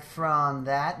aside from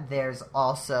that, there's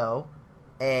also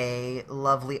a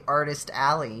lovely artist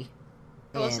alley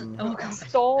in...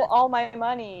 Stole all my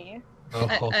money.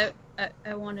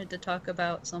 I wanted to talk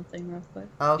about something real quick.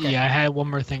 Okay, Yeah, I had one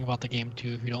more thing about the game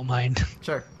too, if you don't mind.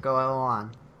 sure, go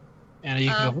on. Anna, you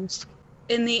can go first.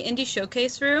 In the indie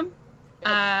showcase room,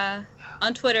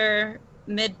 on Twitter,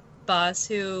 Midboss,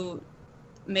 who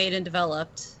made and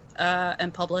developed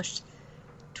and published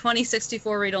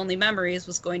 2064 read-only memories,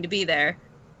 was going to be there.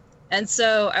 And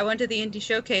so I went to the indie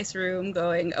showcase room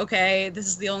going, okay, this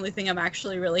is the only thing I'm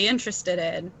actually really interested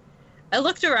in. I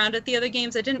looked around at the other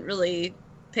games. I didn't really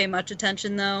pay much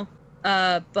attention, though.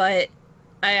 But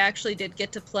I actually did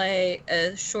get to play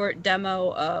a short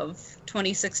demo of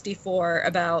 2064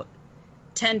 about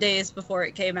 10 days before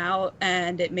it came out,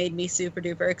 and it made me super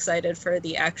duper excited for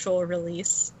the actual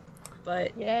release.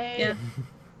 But Yay. yeah.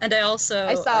 And I also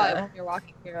I saw it when we were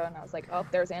walking through, and I was like, oh,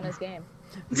 there's Anna's game.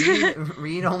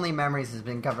 Read-only memories has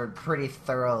been covered pretty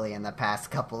thoroughly in the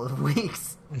past couple of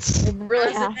weeks.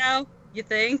 Really? Is it now? You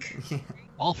think?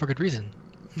 All for good reason.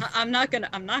 I'm not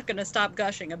gonna stop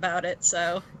gushing about it.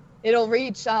 So It'll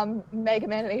reach Mega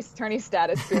Man and Ace Attorney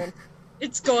status soon.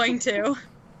 it's going to.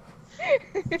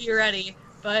 Be ready.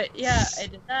 But yeah, I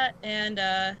did that, and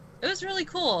it was really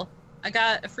cool. I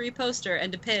got a free poster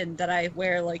and a pin that I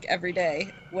wear like every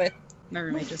day with. My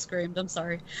roommate just screamed. I'm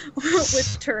sorry. With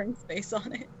Turing's face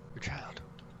on it. Your child.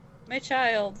 My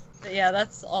child. But yeah,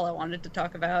 that's all I wanted to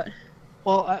talk about.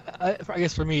 Well, I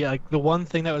guess for me, like the one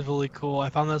thing that was really cool, I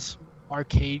found this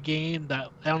arcade game that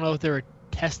I don't know if they were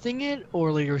testing it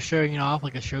or they were showing it off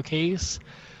like a showcase,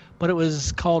 but it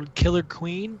was called Killer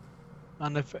Queen. I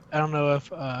don't know if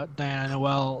Diana and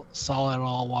Noelle saw it at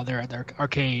all while they're at their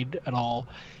arcade at all.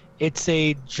 It's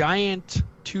a giant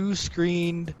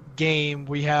 2-screened game.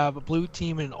 We have a blue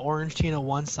team and an orange team on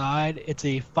one side. It's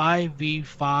a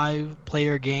 5v5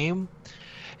 player game,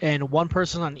 and one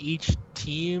person on each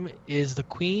team is the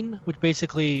queen, which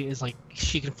basically is like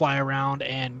she can fly around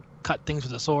and cut things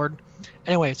with a sword.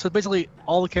 Anyway, so basically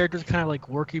all the characters are kind of like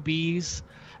worker bees,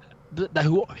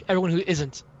 everyone who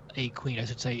isn't a queen, I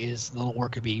should say, is the little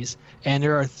worker bees. And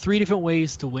there are 3 different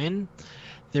ways to win.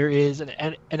 There is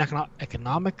an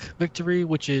economic victory,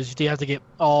 which is you have to get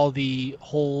all the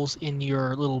holes in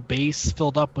your little base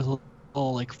filled up with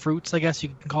little like fruits, I guess you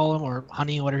can call them, or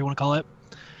honey, whatever you want to call it.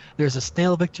 There's a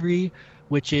snail victory,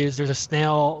 which is there's a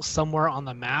snail somewhere on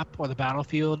the map or the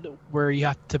battlefield where you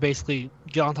have to basically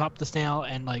get on top of the snail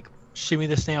and like shimmy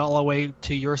the snail all the way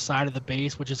to your side of the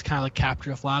base, which is kind of like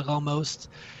capture a flag almost.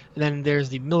 And then there's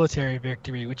the military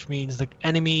victory, which means the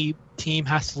enemy team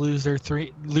has to lose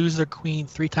their queen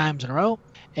 3 times in a row,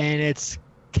 and it's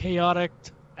chaotic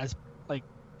as like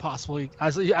possibly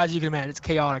as you can imagine. It's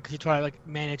chaotic because you try to like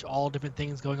manage all different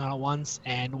things going on at once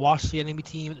and watch the enemy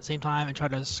team at the same time and try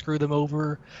to screw them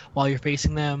over while you're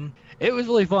facing them. It was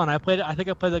really fun. I think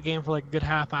I played the game for like a good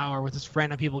half hour with just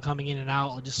random people coming in and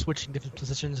out and just switching different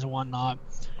positions and whatnot.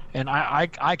 And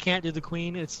I can't do the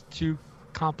queen. It's too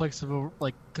complex of a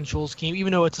like control scheme,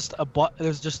 even though it's just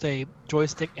there's just a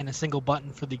joystick and a single button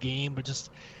for the game, but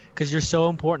just because you're so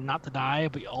important not to die,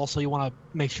 but also you want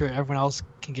to make sure everyone else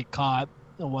can get caught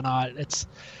and whatnot. It's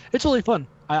really fun.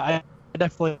 I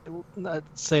definitely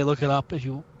say look it up if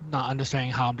you're not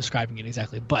understanding how I'm describing it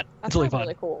exactly, but it's really fun.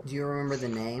 Really cool. Do you remember the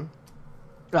name?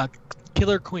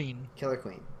 Killer Queen. Killer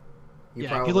Queen. You Yeah,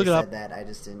 probably you look it said up. that. I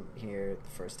just didn't hear it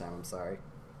the first time. I'm sorry.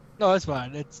 No, that's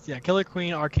fine. It's Killer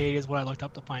Queen Arcade is what I looked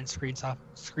up to find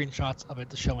screenshots of it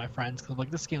to show my friends because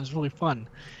like this game is really fun.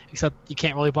 Except you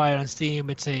can't really buy it on Steam.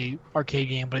 It's a arcade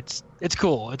game, but it's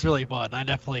cool. It's really fun. I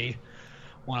definitely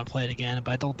want to play it again,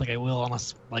 but I don't think I will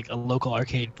unless like a local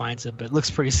arcade finds it. But it looks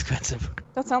pretty expensive.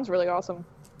 That sounds really awesome.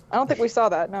 I don't think we saw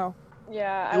that. No.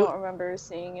 Yeah, I don't remember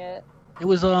seeing it. It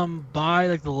was by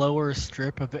like the lower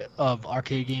strip of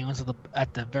arcade games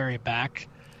at the very back.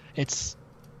 It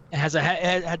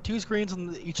had 2 screens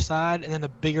on each side, and then a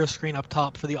bigger screen up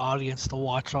top for the audience to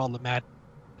watch all the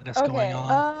madness going on.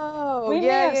 Oh, We may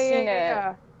have seen it.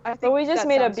 yeah. But we just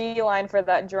made a beeline for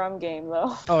that drum game,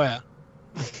 though. Oh yeah.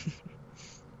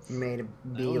 You made a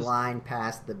beeline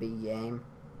past the bee game.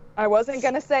 I wasn't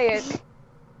gonna say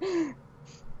it.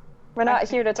 We're not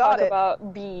here to talk Got it.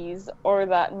 about bees or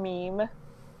that meme.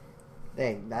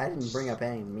 Hey, I didn't bring up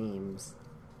any memes.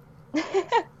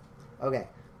 Okay,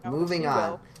 No, moving you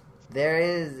on. will. There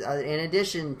is, in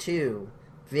addition to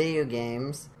video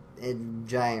games in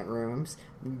giant rooms,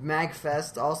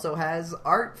 Magfest also has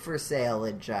art for sale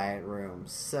in giant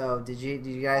rooms. So, did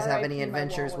you guys have any R.I.P. my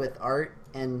adventures wallet. with art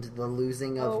and the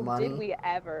losing of money? Did we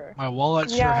ever? My wallet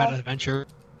sure Yeah. had an adventure.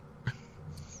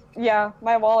 Yeah,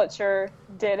 my wallet sure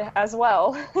did as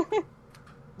well.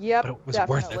 Yep, But it was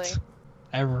definitely. worth it.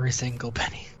 Every single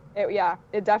penny.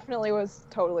 It definitely was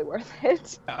totally worth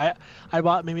it. I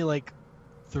bought maybe like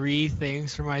 3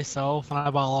 things for myself, and I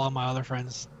bought all of my other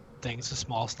friends things, the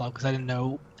small stuff, because I didn't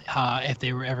know if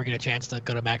they were ever get a chance to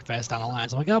go to MagFest down the line.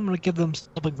 So I'm like, I'm going to give them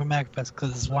something from MagFest,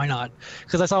 because why not?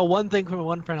 Because I saw one thing from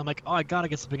one friend, I'm like, oh, I got to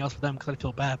get something else for them, because I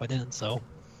feel bad if I didn't, so...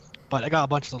 But I got a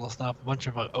bunch of little stuff, a bunch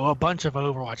of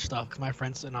Overwatch stuff, because my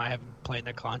friends and I haven't played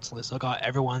their constantly, so I got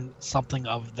everyone something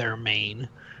of their main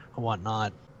and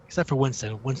whatnot. Except for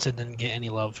Winston. Winston didn't get any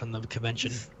love from the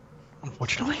convention,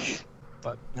 unfortunately.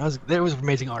 But there was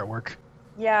amazing artwork.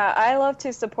 Yeah, I love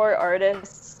to support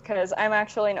artists because I'm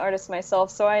actually an artist myself,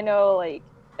 so I know like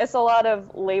it's a lot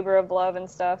of labor of love and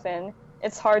stuff, and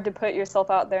it's hard to put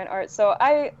yourself out there in art. So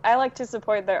I like to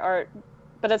support their art,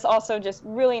 but it's also just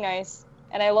really nice,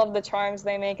 and I love the charms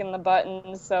they make in the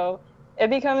buttons, so it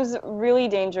becomes really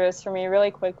dangerous for me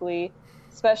really quickly,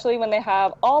 especially when they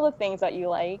have all the things that you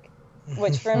like,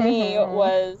 which for me it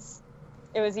was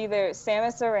either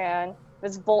Samus Aran, it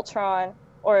was Voltron,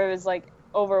 or it was like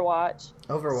Overwatch.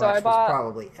 Overwatch So I was bought-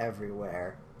 probably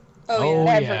everywhere. Oh,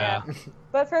 yeah. yeah.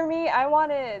 But for me, I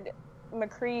wanted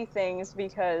McCree things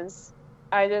because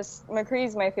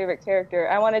McCree's my favorite character.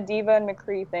 I wanted Diva and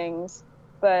McCree things,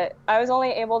 but I was only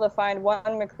able to find one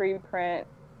McCree print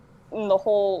in the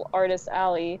whole artist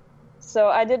alley. So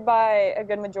I did buy a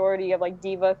good majority of like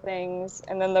Diva things,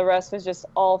 and then the rest was just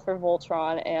all for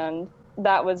Voltron, and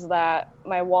that was that.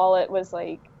 My wallet was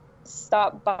like,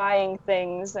 stop buying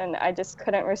things, and I just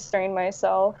couldn't restrain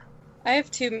myself. I have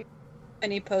too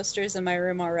many posters in my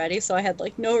room already, so I had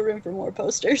like no room for more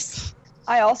posters.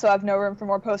 I also have no room for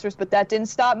more posters, but that didn't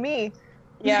stop me.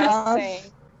 Yeah, same.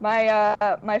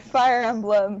 My Fire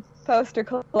Emblem poster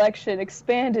collection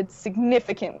expanded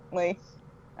significantly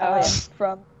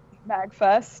from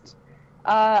Magfest.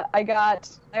 I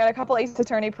got a couple Ace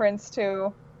Attorney prints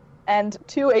too, and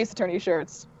 2 Ace Attorney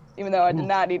shirts. Even though I did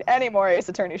not need any more Ace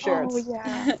Attorney shirts. Oh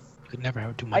yeah. Could never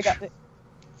have too much.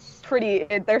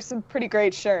 There's some pretty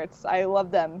great shirts. I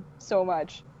love them so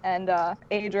much. and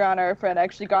Adriana, our friend,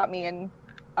 actually got me and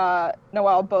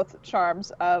Noelle both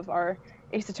charms of our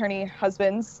Ace Attorney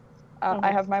husbands.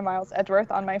 I have my Miles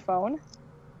Edgeworth on my phone,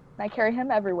 and I carry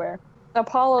him everywhere.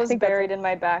 Apollo's buried in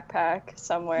my backpack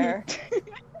somewhere.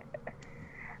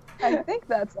 I think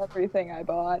that's everything I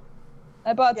bought.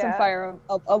 I bought some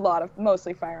a lot of,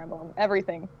 mostly Fire Emblem,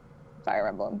 everything Fire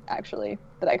Emblem, actually,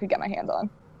 that I could get my hands on.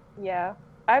 Yeah.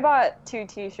 I bought 2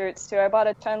 t-shirts, too. I bought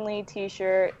a Chun-Li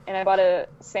t-shirt, and I bought a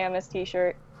Samus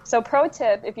t-shirt. So pro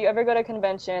tip, if you ever go to a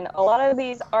convention, a lot of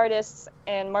these artists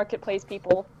and marketplace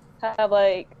people have,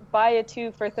 like, buy a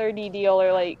 2 for 30 deal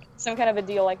or, like, some kind of a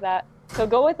deal like that. So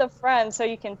go with a friend so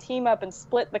you can team up and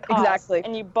split the cost. Exactly.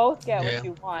 And you both get what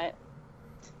you want.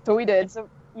 So we did. So,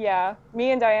 yeah.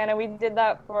 Me and Diana, we did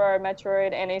that for our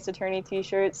Metroid and Ace Attorney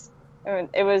t-shirts. And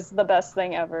it was the best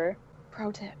thing ever.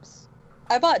 Pro tips.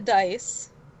 I bought dice.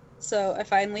 So I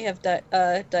finally have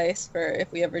dice for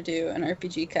if we ever do an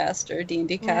RPG cast or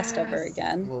D&D cast ever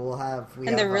again. Well,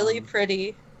 they're really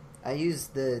pretty. I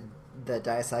used the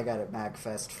dice I got at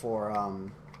Magfest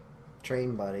for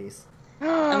Train Buddies.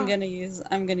 I'm gonna use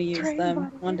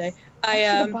them one day.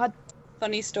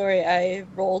 Funny story. I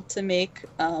rolled to make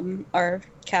our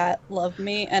cat love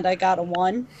me, and I got a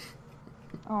 1.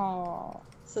 Oh.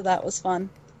 So that was fun.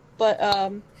 But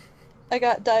I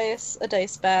got a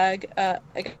dice bag. I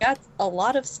got a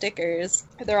lot of stickers.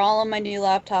 They're all on my new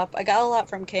laptop. I got a lot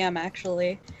from Cam,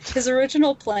 actually. His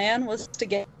original plan was to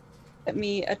get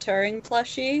me a Turing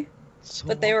plushie,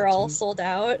 but they were all sold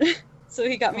out. So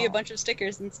he got me a bunch of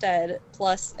stickers instead,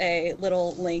 plus a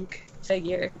little Link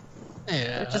figure,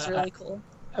 which is really cool.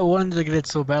 I wanted to get it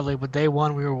so badly, but day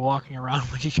 1 we were walking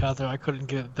around with each other. I couldn't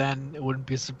get it then. It wouldn't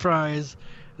be a surprise.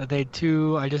 Day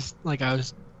 2, I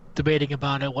was debating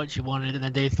about it, what she wanted, and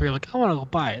then day 3, I'm like, I want to go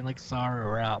buy it. And sorry,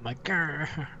 we're out. I'm like,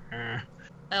 grr.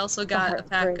 I also got a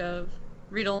pack of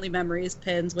read-only memories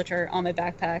pins, which are on my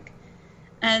backpack.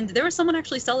 And there was someone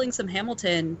actually selling some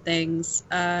Hamilton things.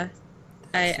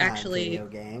 Video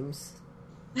games.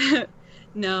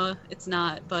 No, it's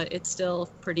not, but it's still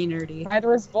pretty nerdy. It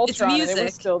was Voltron, it's music. And it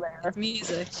was still there. It's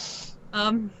music.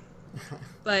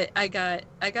 But I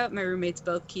got my roommates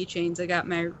both keychains. I got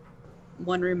my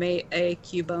one roommate a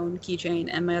Cubone keychain,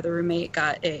 and my other roommate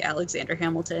got a Alexander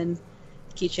Hamilton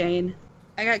keychain.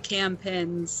 I got Cam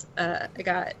pins. I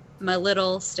got my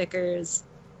little stickers.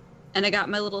 And I got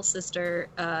my little sister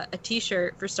a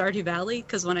t-shirt for Stardew Valley,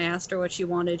 because when I asked her what she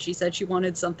wanted, she said she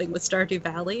wanted something with Stardew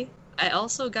Valley. I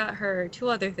also got her 2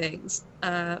 other things.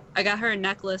 I got her a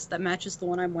necklace that matches the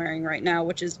one I'm wearing right now,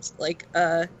 which is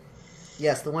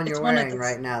yes, the one you're wearing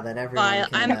right now that everyone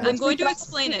can I'm going to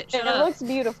explain it. Shut up. It looks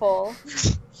beautiful.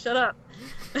 Shut up.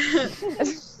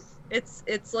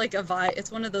 It's like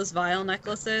it's one of those vial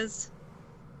necklaces,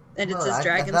 and it says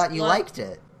Dragon's Blood. I thought you Blood. liked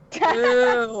it.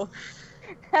 Ooh.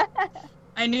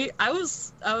 I knew I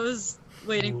was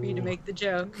waiting for you to make the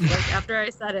joke. After I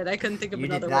said it, I couldn't think of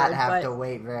another word. You did not have to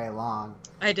wait very long.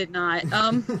 I did not.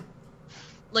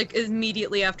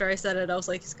 Immediately after I said it, I was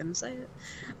like, he's gonna say it.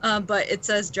 But it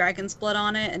says Dragon's Blood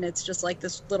on it, and it's just like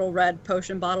this little red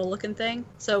potion bottle looking thing.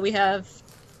 So we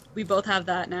both have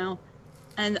that now.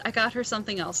 And I got her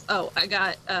something else. Oh, I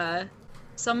got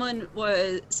someone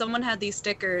had these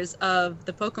stickers of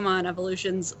the Pokemon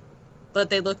evolutions, but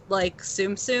they looked like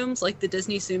Tsum Tsums, like the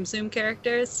Disney Tsum Tsum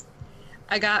characters.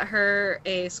 I got her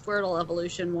a Squirtle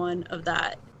evolution one of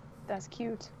that. That's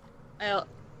cute.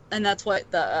 And that's what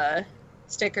the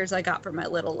stickers I got for my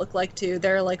little look like too.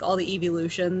 They're like all the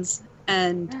evolutions,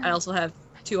 and I also have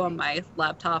 2 on my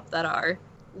laptop that are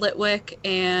Litwick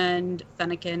and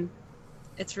Fennekin.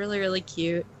 It's really, really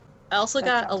cute. I also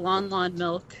got a Lon Lon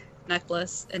Milk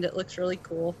necklace, and it looks really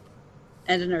cool.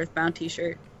 And an Earthbound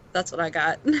t-shirt. That's what I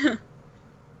got.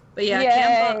 But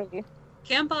yeah,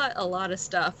 Cam bought a lot of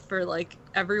stuff for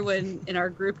everyone in our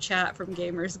group chat from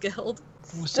Gamers Guild.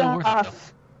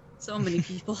 Stuff. So many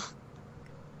people.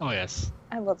 Oh yes.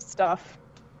 I love stuff.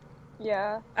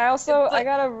 Yeah. I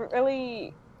got a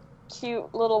really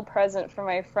cute little present for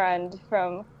my friend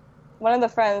from one of the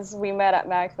friends we met at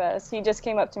Magfest. He just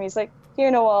came up to me. He's like,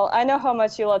 "Here, Noelle, I know how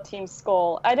much you love Team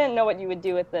Skull. I didn't know what you would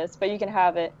do with this, but you can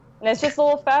have it." And it's just a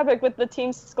little fabric with the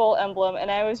Team Skull emblem, and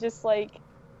I was just like,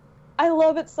 I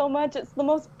love it so much. It's the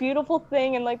most beautiful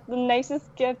thing and the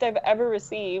nicest gift I've ever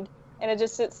received. And it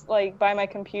just sits by my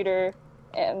computer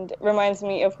and reminds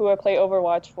me of who I play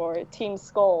Overwatch for, Team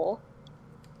Skull.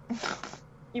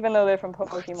 Even though they're from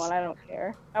Pokemon, I don't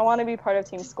care. I want to be part of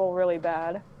Team Skull really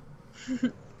bad.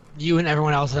 You and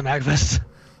everyone else at Magfest.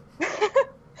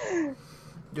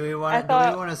 Do we want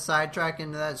to sidetrack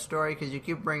into that story? Because you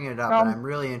keep bringing it up, and I'm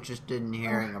really interested in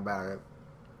hearing about it.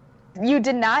 You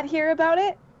did not hear about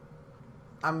it?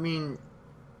 I mean,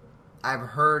 I've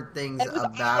heard things It was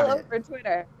about all it. over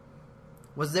Twitter.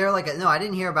 Was there like no? I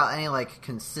didn't hear about any like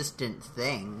consistent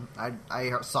thing.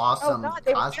 I saw some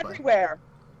They were cosplay. everywhere.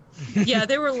 Yeah,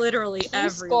 they were literally Two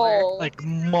everywhere. skulls. Like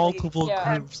multiple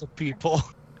Yeah. groups of people.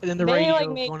 And then the They radio like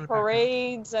made going in the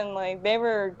parades and like they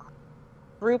were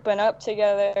grouping up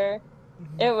together.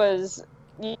 background. It was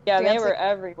they Dancing. were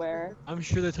everywhere. I'm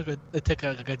sure they took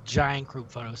a giant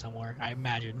group photo somewhere. I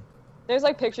imagine. There's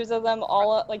like pictures of them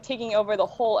all like taking over the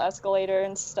whole escalator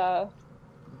and stuff.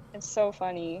 It's so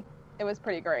funny. It was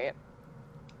pretty great.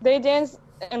 They danced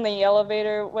in the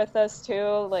elevator with us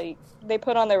too. Like they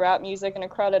put on their rap music in a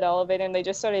crowded elevator and they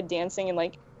just started dancing and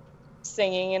like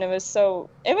singing and it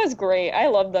was great. I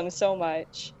loved them so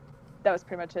much. That was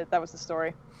pretty much it. That was the story.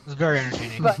 It was very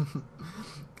entertaining. But-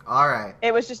 All right.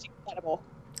 It was just incredible.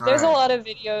 There's All a right. lot of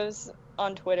videos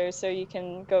on Twitter, so you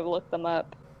can go look them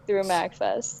up through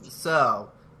Magfest. So,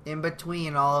 in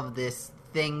between all of this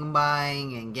thing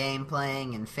buying and game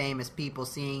playing and famous people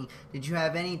seeing, did you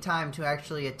have any time to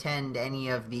actually attend any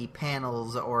of the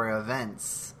panels or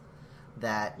events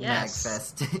that Yes.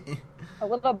 Magfest? A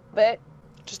little bit.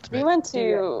 Just a We bit. went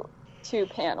to 2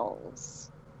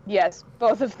 panels. Yes,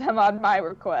 both of them on my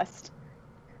request.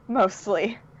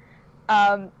 Mostly.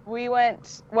 We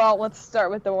went, well, let's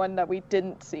start with the one that we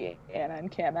didn't see Anna and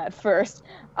Cam at first.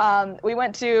 We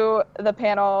went to the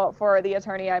panel for the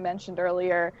attorney I mentioned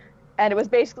earlier, and it was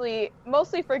basically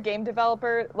mostly for game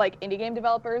developer, like indie game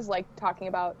developers, like talking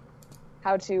about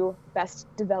how to best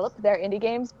develop their indie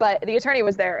games. But the attorney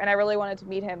was there, and I really wanted to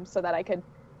meet him so that I could,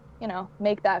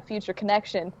 make that future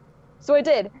connection. So I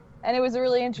did, and it was a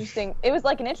really interesting, it was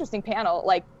like an interesting panel.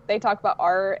 Like, they talked about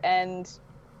art and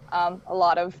a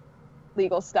lot of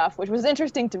legal stuff, which was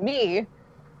interesting to me.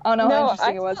 I don't know how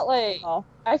interesting it was.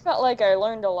 I felt like I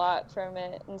learned a lot from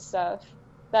it and stuff.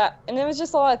 And there was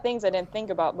just a lot of things I didn't think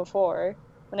about before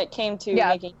when it came to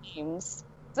making games.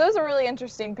 So it was a really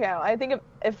interesting panel. I think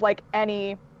if like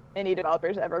any indie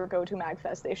developers ever go to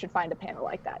Magfest, they should find a panel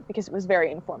like that because it was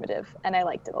very informative and I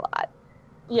liked it a lot.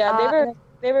 Yeah,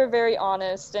 they were very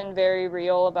honest and very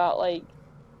real about like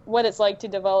what it's like to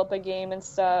develop a game and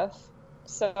stuff.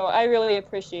 So I really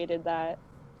appreciated that.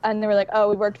 And they were like, "Oh,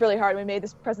 we worked really hard. We made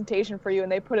this presentation for you,"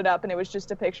 and they put it up, and it was just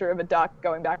a picture of a duck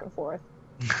going back and forth.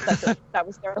 That's it. That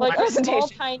was their Like a presentation.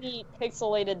 small, tiny,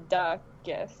 pixelated duck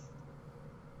gif.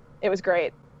 It was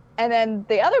great. And then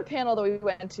the other panel that we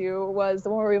went to was the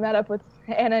one where we met up with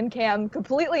Anna and Cam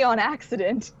completely on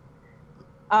accident.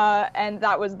 And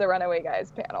that was the Runaway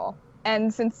Guys panel.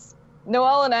 And since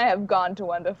Noelle and I have gone to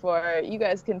one before, you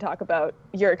guys can talk about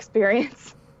your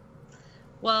experience.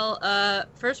 Well,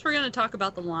 first we're going to talk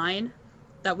about the line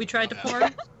that we tried to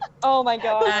form. Oh my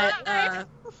god. At,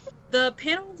 the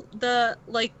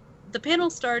panel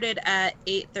started at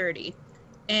 8:30,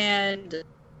 and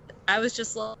I was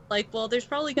just like, well, there's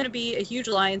probably going to be a huge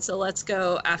line, so let's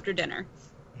go after dinner.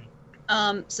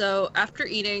 So after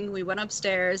eating, we went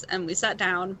upstairs and we sat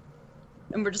down,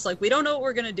 and we're just like, we don't know what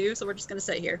we're going to do, so we're just going to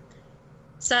sit here.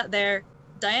 Sat there.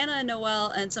 Diana and Noelle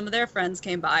and some of their friends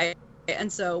came by,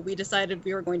 and so we decided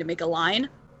we were going to make a line,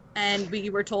 and we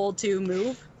were told to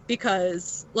move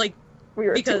because, like, We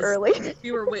were too early.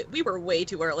 we were way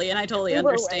too early, and I totally We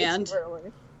were way understand. too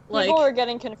early. Like, People were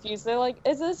getting confused. They're like,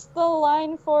 is this the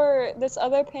line for this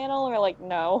other panel? And we're like,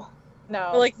 no. No.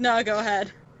 we're like, no, go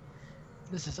ahead.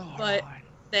 This is all But- right.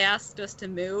 They asked us to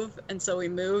move, and so we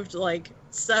moved like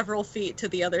several feet to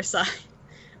the other side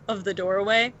of the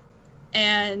doorway.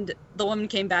 And the woman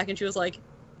came back, and she was like,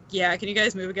 "Yeah, can you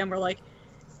guys move again?" We're like,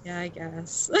 "Yeah, I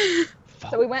guess."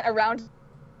 So we went around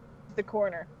the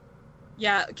corner.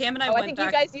 Yeah, Cam and I I went think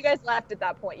back. you guys left at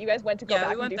that point. You guys went to go Yeah, we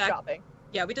back and went do back. shopping.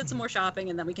 Yeah, we did some more shopping,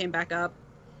 and then we came back up.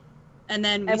 And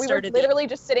then And we were started literally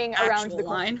just sitting the around actual the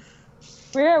corner. line.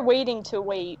 We were waiting to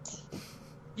wait.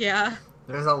 Yeah.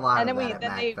 There's a lot And of then that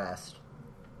at Magfest.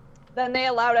 Then they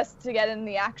allowed us to get in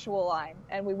the actual line,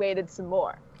 and we waited some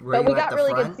more. Were But you we at got the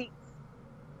really front? good seats.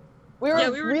 We were, Yeah,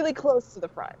 we were- really close to the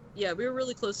front. Yeah, we were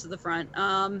really close to the front.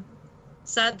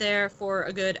 Sat there for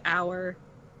a good hour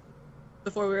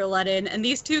before we were let in, and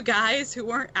these two guys who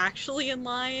weren't actually in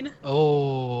line,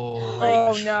 Oh.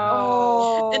 Oh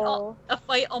no! Oh. a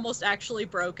fight almost actually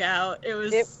broke out. It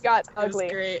was It got it was ugly.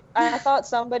 great. I thought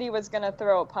somebody was gonna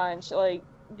throw a punch. Like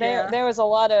Yeah. there was a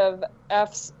lot of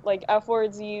F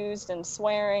words used and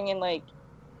swearing and like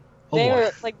Oh, they boy.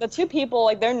 were like the two people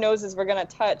like their noses were gonna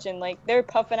touch and like they're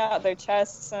puffing out their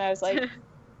chests and I was like,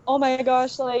 oh my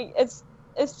gosh, like it's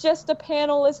just a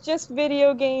panel, it's just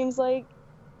video games, like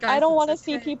Guys, I don't it's want to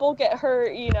see okay. people get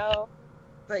hurt, you know.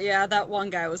 But yeah, that one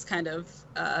guy was kind of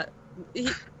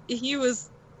he was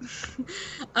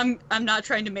I'm not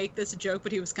trying to make this a joke,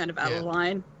 but he was kind of out of Yeah.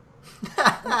 line.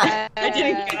 I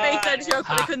didn't make that joke,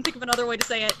 but I couldn't think of another way to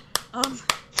say it. That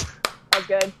was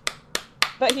good.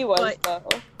 But he was, though.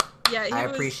 Yeah, he I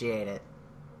was. appreciate it.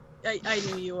 I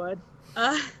knew you would.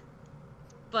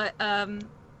 But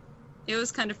it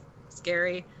was kind of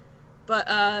scary.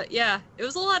 But yeah, it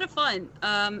was a lot of fun.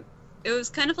 It was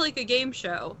kind of like a game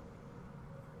show.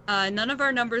 None of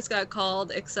our numbers got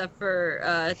called except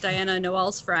for Diana,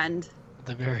 Noelle's friend. At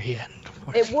the very end.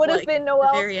 It would have Like, been the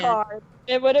Noelle's very end. card.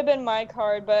 It would have been my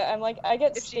card, but I'm like, I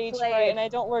get If she stage played. fright, and I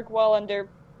don't work well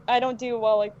I don't do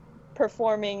well, like,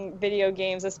 performing video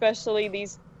games, especially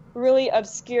these really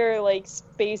obscure, like,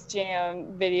 Space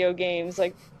Jam video games,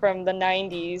 like, from the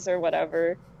 90s or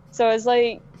whatever. So it's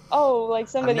like, oh, like, I've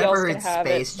somebody never else heard can have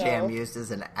Space it. Jam So. used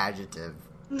as an adjective.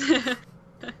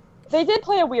 They did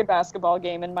play a weird basketball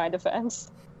game, in my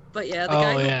defense. But yeah, the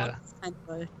guy who yeah. won was kind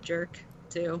of a jerk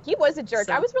too. He was a jerk.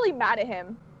 So- I was really mad at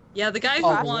him. Yeah, the guy who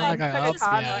Oh, won. that guy Took a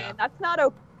up, con yeah. line. That's not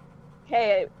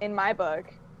okay in my book.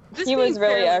 Just He was being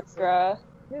really fairly- extra.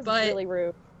 It was But- really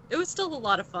rude. It was still a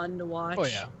lot of fun to watch. Oh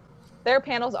yeah. Their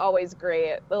panel's always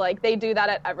great. Like, they do that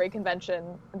at every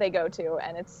convention they go to,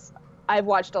 and I've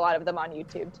watched a lot of them on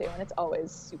YouTube too, and it's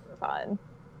always super fun.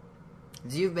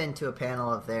 You've been to a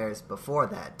panel of theirs before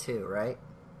that too, right?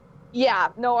 Yeah,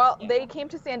 no, Yeah. they came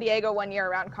to San Diego one year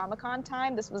around Comic-Con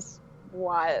time. This was,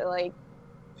 what, like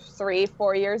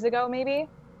 3-4 years ago, maybe?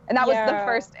 And that was the Yeah.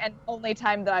 first and only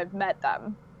time that I've met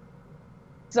them.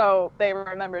 So they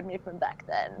remembered me from back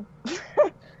then.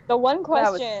 The one That was-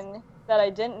 question that I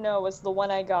didn't know was the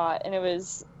one I got, and it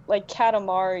was like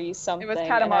Katamari something. And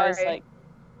Katamari.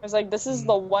 I was like, this is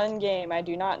the one game I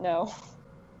do not know.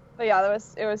 But yeah,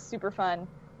 it was super fun.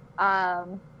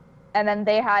 And then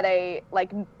they had a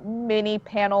like mini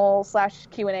panel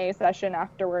 / Q&A session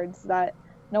afterwards that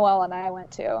Noelle and I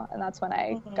went to, and that's when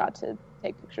I Mhm. got to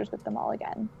take pictures with them all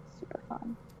again. Super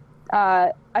fun.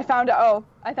 I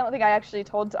don't think I actually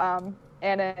told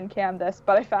Anna and Cam this,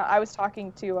 but I was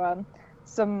talking to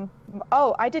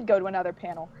I did go to another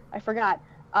panel. I forgot.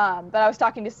 But I was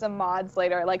talking to some mods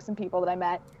later, like some people that I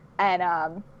met, and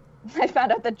I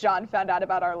found out that John found out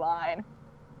about our line.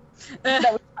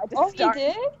 That we tried to Oh, he start.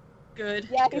 did? Good.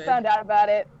 Yeah, he good. found out about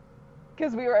it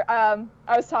because we were. I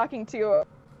was talking to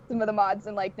some of the mods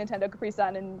in like Nintendo Capri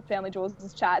Sun and Family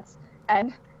Jewels' chats,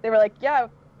 and they were like, "Yeah,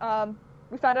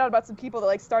 we found out about some people that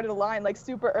like started a line like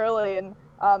super early," and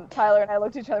Tyler and I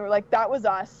looked at each other. And we're like, "That was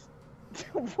us.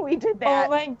 We did that." Oh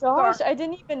my gosh, I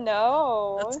didn't even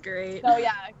know. That's great. So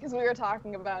yeah, because we were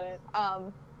talking about it.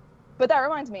 But that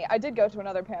reminds me, I did go to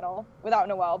another panel without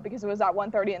Noelle because it was at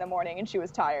 1:30 in the morning and she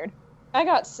was tired. I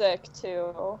got sick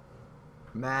too.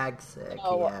 Mag sick,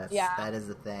 Oh, yes. yeah. That is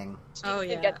the thing. Oh Did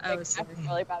yeah, get I sick. was sick. feel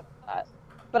really bad about that.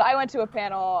 But I went to a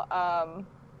panel.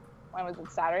 When was it?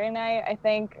 Saturday night, I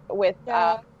think. With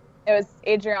Yeah. it was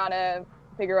Adriana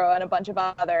Figueroa and a bunch of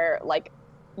other like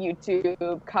YouTube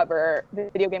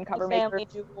video game cover Family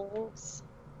makers. Jewels.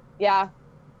 Yeah.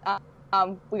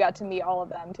 We got to meet all of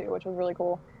them too, which was really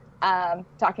cool.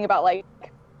 Talking about like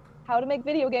how to make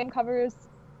video game covers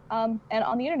and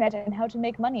on the internet and how to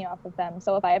make money off of them.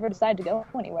 So if I ever decide to go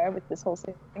anywhere with this whole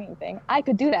singing thing, I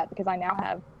could do that because I now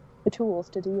have the tools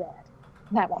to do that.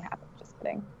 That won't happen. Just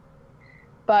kidding.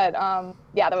 But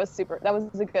yeah, that was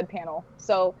a good panel.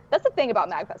 So that's the thing about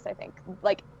Magfest, I think.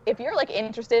 Like if you're like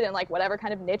interested in like whatever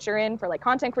kind of niche you're in for like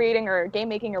content creating or game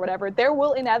making or whatever, there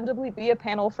will inevitably be a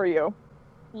panel for you.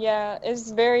 Yeah,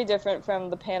 it's very different from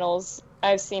the panels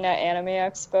I've seen at Anime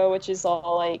Expo, which is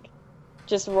all like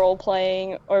just role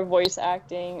playing or voice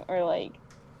acting or like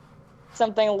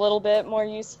something a little bit more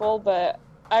useful. But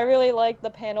I really like the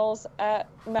panels at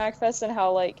Magfest and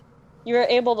how like you were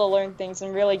able to learn things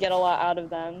and really get a lot out of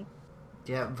them.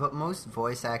 Yeah, but most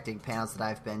voice acting panels that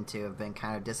I've been to have been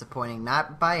kind of disappointing,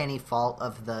 not by any fault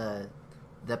of the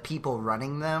people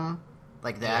running them,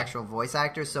 like the actual voice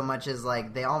actors, so much as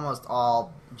like they almost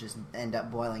all just end up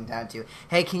boiling down to,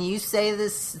 hey, can you say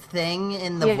this thing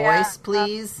in the voice,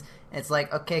 please? It's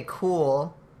like, okay,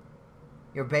 cool.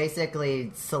 You're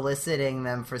basically soliciting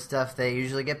them for stuff they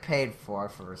usually get paid for,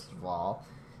 first of all.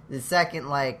 The second,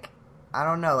 like, I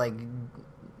don't know, like,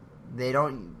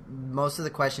 most of the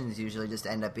questions usually just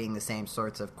end up being the same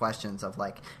sorts of questions of,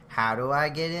 like, how do I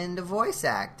get into voice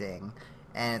acting?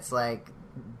 And it's like,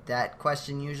 that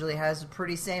question usually has a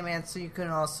pretty same answer. You can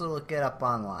also look it up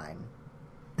online.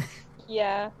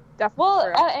 Yeah. Definitely. Well,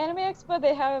 at Anime Expo,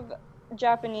 they have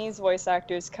Japanese voice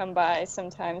actors come by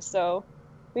sometimes, so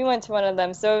we went to one of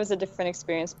them, so it was a different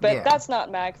experience. But Yeah. that's not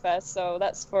Magfest, so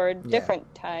that's for a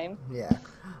different time. Yeah.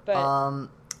 But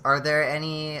Are there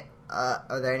any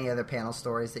Are there any other panel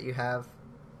stories that you have?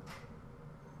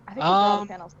 I think all the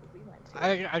panels that we went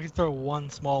to. I could throw one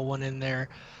small one in there.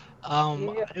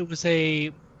 Yeah. It was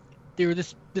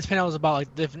this panel was about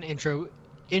like different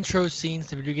intro scenes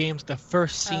to video games. The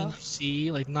first scene you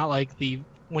see, like not like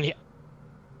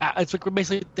it's like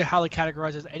basically how they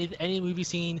categorize as any movie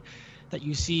scene that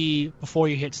you see before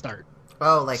you hit start.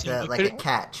 Oh, like So a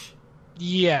catch.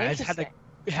 Yeah, it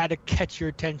had to catch your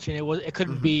attention. It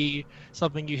couldn't be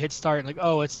something you hit start and like,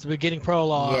 oh, it's the beginning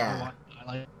prologue. Yeah. Or whatnot.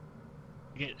 Like,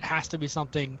 it has to be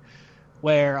something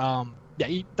where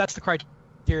that's the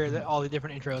criteria that all the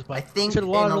different intros. But I think there's a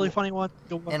lot of really funny ones.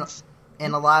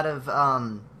 In a lot of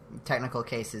technical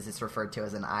cases, it's referred to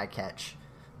as an eye catch.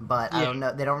 But I don't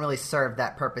know. They don't really serve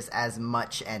that purpose as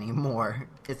much anymore.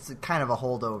 It's kind of a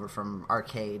holdover from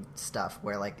arcade stuff,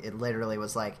 where like it literally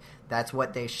was like that's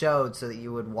what they showed, so that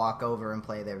you would walk over and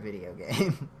play their video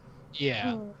game.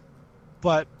 Yeah,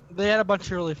 but they had a bunch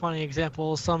of really funny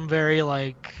examples. Some very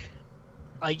like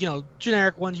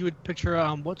generic ones you would picture.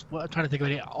 I'm trying to think of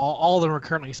it. All of them are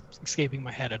currently escaping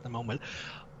my head at the moment.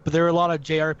 But there were a lot of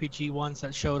JRPG ones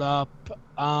that showed up.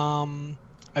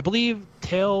 I believe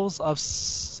Tales of,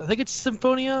 I think it's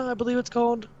Symphonia, I believe it's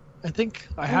called. I think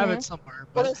I have it somewhere.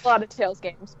 But, Well, there's a lot of Tales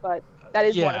games, but that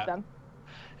is one of them.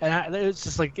 And it's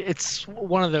just like, it's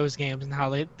one of those games and how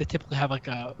they typically have like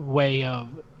a way of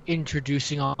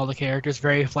introducing all the characters,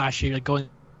 very flashy, like going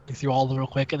through all of them real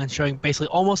quick and then showing basically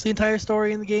almost the entire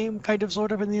story in the game, kind of,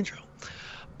 sort of, in the intro.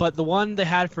 But the one they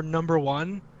had for number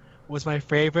one was my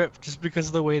favorite just because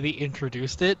of the way they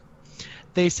introduced it.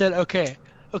 They said, okay,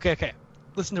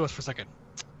 listen to us for a second.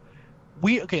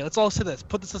 Let's all say this.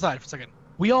 Put this aside for a second.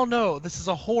 We all know this is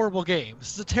a horrible game.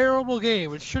 This is a terrible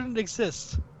game. It shouldn't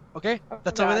exist. Okay?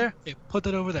 That's over there? Okay, put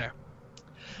that over there.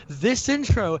 This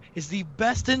intro is the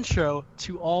best intro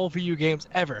to all video games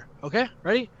ever. Okay?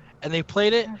 Ready? And they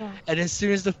played it, and as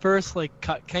soon as the first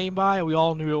cut came by, we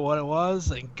all knew what it was,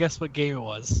 and guess what game it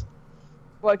was?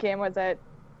 What game was it?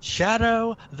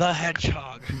 Shadow the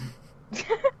Hedgehog.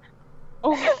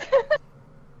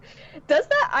 Does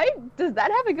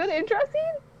that have a good intro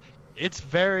scene? It's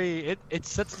very it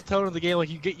sets the tone of the game. Like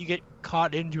you get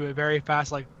caught into it very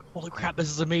fast. Like, holy crap, this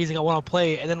is amazing. I want to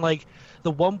play. And then like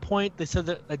the one point they said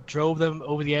that drove them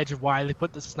over the edge of why they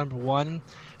put this as number one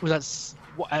was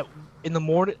that in the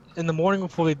morning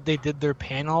before they did their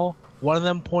panel, one of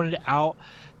them pointed out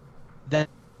that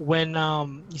when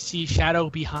you see Shadow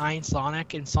behind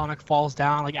Sonic and Sonic falls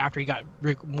down like after he got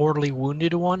mortally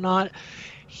wounded and whatnot,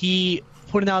 he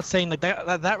pointed out saying like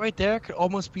that right there could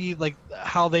almost be like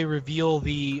how they reveal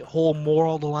the whole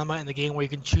moral dilemma in the game where you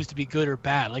can choose to be good or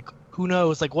bad. Like who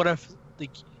knows? Like what if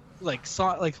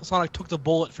Sonic took the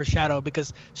bullet for Shadow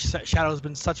because Shadow's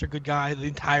been such a good guy the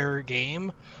entire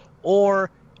game,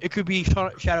 or it could be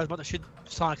Shadow's about to shoot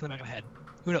Sonic in the back of the head.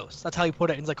 Who knows? That's how you put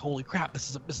it. And it's like, holy crap,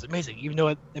 this is amazing. Even though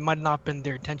it might not have been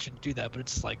their intention to do that, but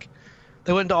it's like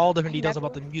they went into all different details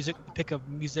about the music, the pick of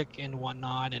music and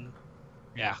whatnot, and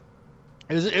yeah.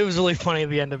 It was really funny at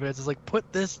the end of it. It's like,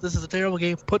 this is a terrible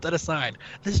game, put that aside.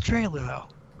 This trailer though,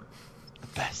 the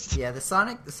best. Yeah, the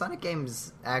Sonic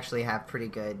games actually have pretty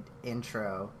good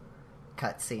intro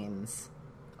cutscenes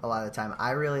a lot of the time.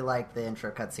 I really like the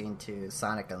intro cutscene to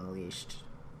Sonic Unleashed.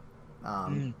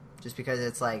 Just because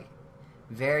it's like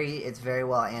it's very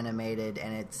well animated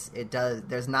and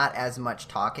there's not as much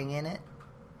talking in it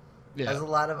as a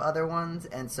lot of other ones,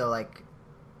 and so like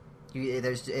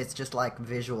it's just like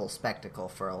visual spectacle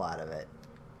for a lot of it.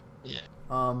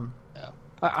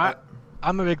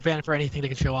 I'm a big fan for anything that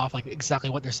can show off like exactly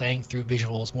what they're saying through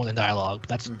visuals more than dialogue.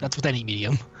 That's with any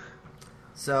medium.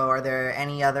 So are there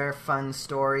any other fun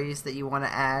stories that you want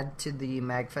to add to the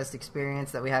Magfest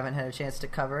experience that we haven't had a chance to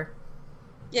cover?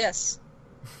 Yes.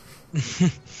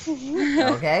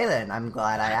 Okay, then. I'm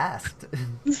glad I asked.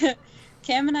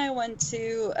 Cam and I went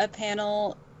to a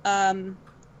panel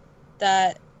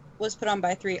that was put on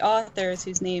by 3 authors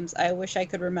whose names I wish I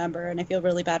could remember, and I feel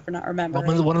really bad for not remembering.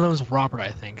 One of them was Robert,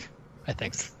 I think.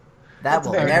 That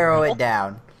will narrow it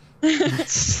down.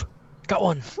 Got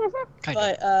one.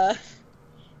 But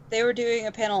they were doing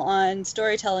a panel on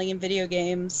storytelling in video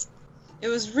games. It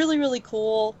was really, really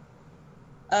cool.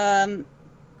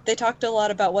 They talked a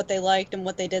lot about what they liked and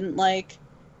what they didn't like.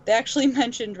 They actually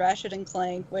mentioned Ratchet and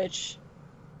Clank, which,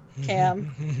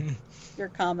 Cam, your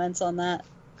comments on that?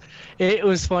 It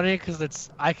was funny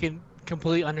because I can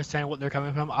completely understand what they're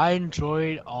coming from. I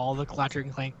enjoyed all the Ratchet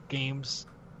and Clank games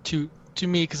to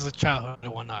me because of childhood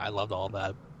and whatnot. I loved all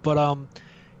that. But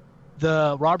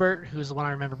the Robert, who's the one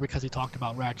I remember because he talked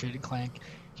about Ratchet and Clank,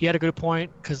 he had a good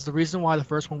point because the reason why the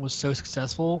first one was so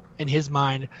successful in his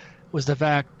mind was the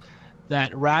fact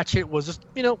that Ratchet was just,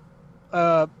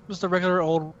 just a regular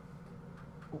old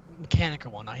mechanic or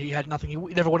whatnot. He had nothing. He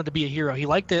never wanted to be a hero. He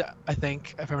liked it, I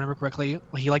think, if I remember correctly.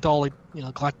 He liked all,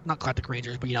 not Galactic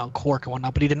Rangers, but, Quark and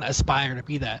whatnot, but he didn't aspire to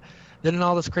be that. Then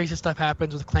all this crazy stuff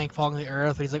happens with Clank falling to the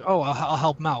Earth. And he's like, oh, I'll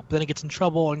help him out. But then he gets in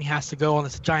trouble and he has to go on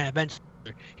this giant adventure.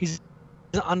 He's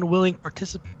an unwilling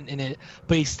participant in it,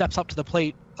 but he steps up to the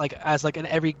plate as an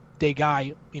everyday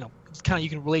guy. It's kind of, you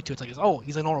can relate to it. It's like,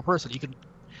 he's a normal person.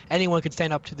 Anyone can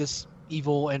stand up to this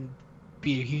evil and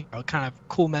be a hero. Kind of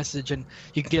cool message, and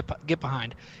you can get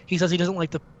behind. He says he doesn't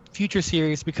like the future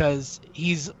series because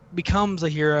he's becomes a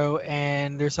hero,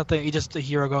 and there's something, he's just a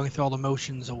hero going through all the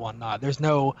motions and whatnot. There's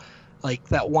no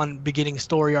that one beginning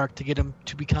story arc to get him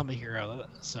to become a hero.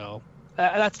 So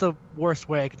that's the worst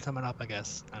way I can sum it up, I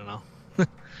guess. I don't know.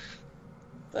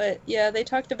 But yeah, they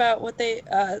talked about what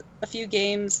a few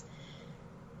games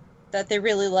that they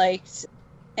really liked,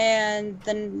 and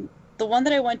then the one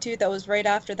that I went to that was right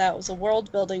after that was a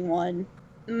world building one,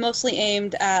 mostly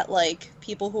aimed at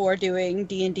people who are doing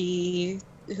D&D,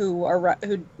 who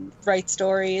write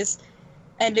stories,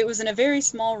 and it was in a very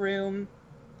small room.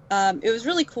 It was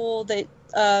really cool that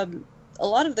a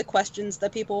lot of the questions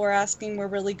that people were asking were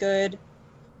really good,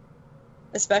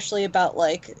 especially about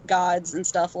gods and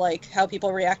stuff, how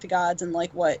people react to gods and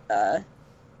what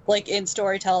in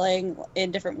storytelling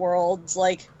in different worlds,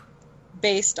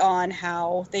 based on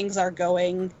how things are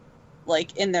going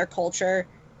in their culture,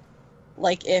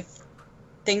 if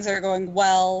things are going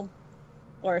well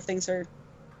or if things are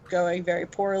going very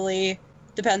poorly,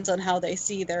 depends on how they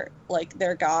see their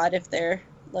god, if they're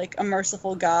a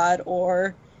merciful god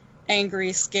or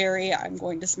angry, scary, I'm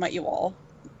going to smite you all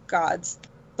gods.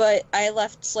 But I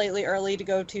left slightly early to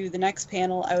go to the next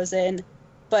panel I was in,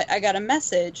 but I got a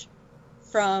message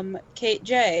from Kate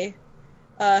J,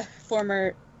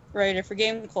 former writer for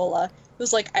Game Cola, who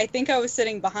was I think I was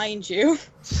sitting behind you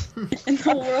in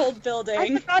the world building.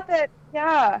 I forgot that,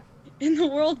 yeah. In the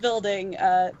world building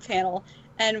panel.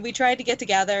 And we tried to get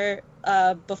together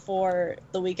before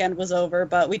the weekend was over,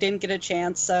 but we didn't get a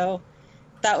chance, so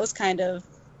that was kind of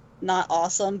not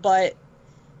awesome, but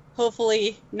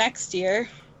hopefully next year.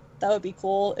 That would be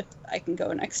cool if I can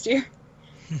go next year.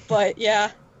 But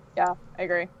yeah. Yeah, I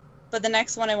agree. But the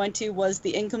next one I went to was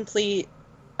the incomplete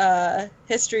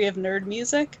history of nerd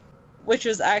music, which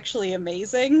was actually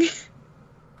amazing.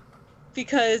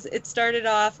 Because it started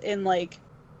off in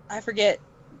I forget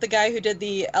the guy who did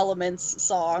the Elements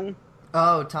song.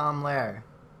 Oh, Tom Lehrer.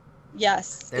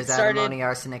 Yes. There's antimony,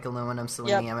 arsenic, aluminum,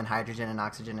 selenium, and hydrogen, and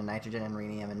oxygen, and nitrogen, and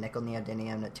rhenium, and nickel,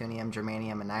 neodymium, neptunium,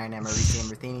 germanium, and iron, americium,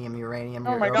 ruthenium, uranium,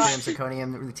 europium,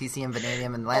 zirconium, lutetium,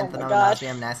 vanadium, and lanthanum, and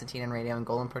osmium, and acetine, and radium, and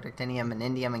gold, and protactinium, and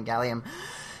indium, and gallium,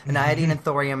 and iodine, and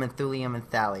thorium, and thulium, and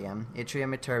thallium,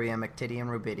 yttrium, ytterbium, actinium,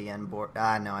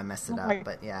 rubidium, no, I messed it up,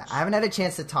 but yeah. I haven't had a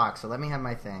chance to talk, so let me have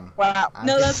my thing. Wow.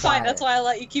 No, that's fine. That's why I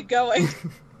let you keep going.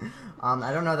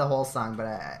 I don't know the whole song, but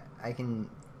I can,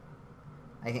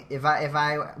 if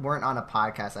I weren't on a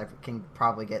podcast, I can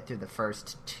probably get through the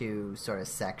first two sort of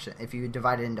sections. If you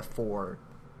divide it into four,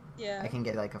 I can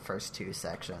get a first two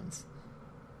sections,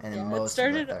 and then most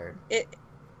of the third.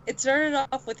 It started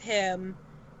off with him,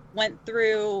 went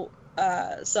through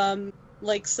some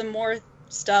more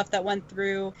stuff that went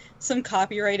through some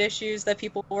copyright issues that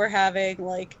people were having,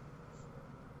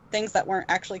 things that weren't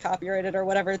actually copyrighted or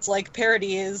whatever. It's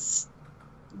parody is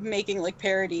making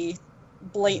parody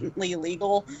blatantly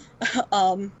illegal.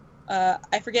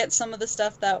 I forget some of the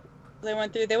stuff that they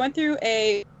went through. They went through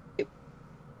a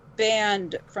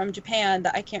band from Japan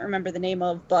that I can't remember the name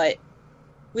of, but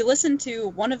we listened to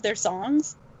one of their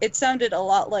songs. It sounded a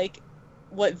lot like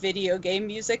what video game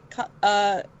music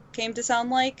came to sound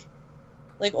like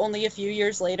only a few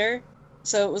years later.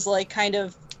 So it was kind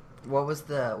of... What was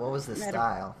the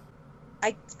style?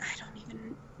 I don't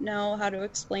even know how to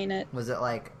explain it. Was it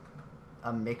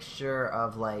a mixture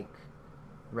of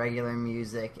regular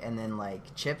music and then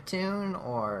chiptune,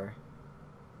 or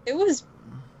it was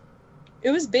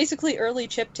basically early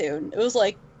chiptune. It was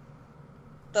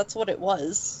that's what it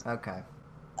was. Okay.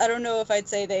 I don't know if I'd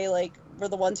say they were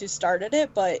the ones who started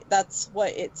it, but that's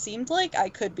what it seemed like. I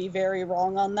could be very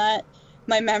wrong on that.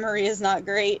 My memory is not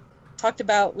great. Talked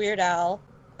about Weird Al,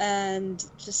 and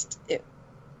just it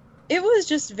was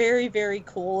just very, very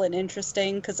cool and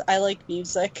interesting because I like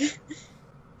music.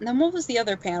 And then what was the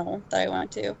other panel that I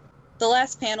went to? The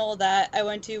last panel that I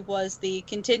went to was the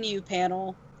Continue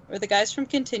panel, where the guys from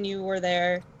Continue were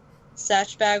there.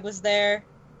 Satchbag was there.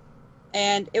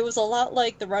 And it was a lot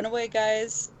like the Runaway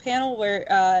Guys panel,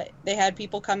 where they had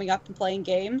people coming up and playing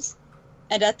games.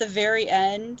 And at the very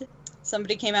end,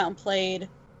 somebody came out and played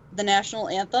the national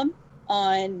anthem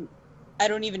on I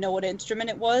don't even know what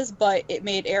instrument it was, but it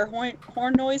made air horn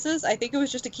noises. I think it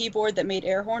was just a keyboard that made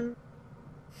air horn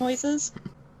noises,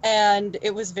 and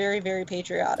it was very, very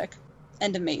patriotic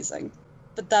and amazing.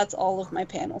 But that's all of my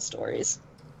panel stories.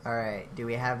 All right. Do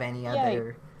we have any Yay.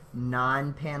 other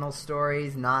non-panel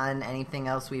stories, anything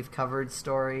else we've covered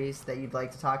stories that you'd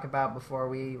like to talk about before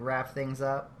we wrap things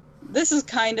up? This is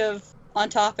kind of on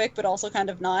topic, but also kind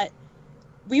of not.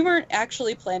 We weren't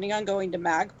actually planning on going to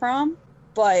Mag Prom,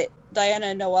 but Diana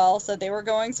and Noelle said they were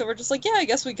going, so we're just like, yeah, I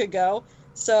guess we could go.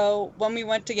 So when we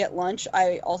went to get lunch,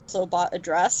 I also bought a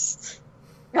dress.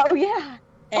 Oh yeah.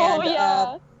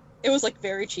 And it was like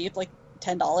very cheap, like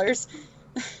 $10.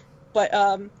 But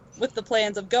with the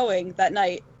plans of going that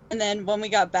night, and then when we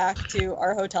got back to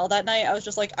our hotel that night, I was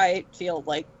just like, I feel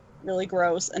like really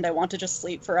gross and I want to just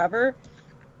sleep forever.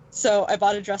 So I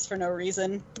bought a dress for no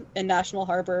reason in National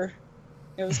Harbor.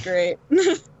 It was great.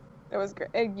 It was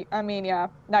great. I mean, yeah.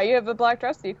 Now you have a black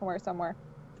dress that you can wear somewhere.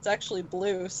 It's actually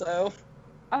blue, so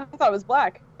I thought it was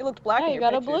black. It looked black. Yeah, in you your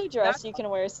got a pictures. blue dress you can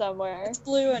wear somewhere. it's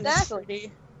blue and it's Exactly.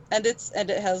 pretty. And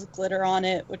it has glitter on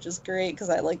it, which is great because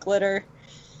I like glitter.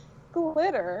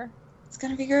 Glitter. It's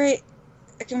gonna be great.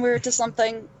 I can wear it to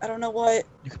something. I don't know what.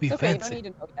 You could be Okay, you fancy. don't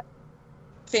need to know that.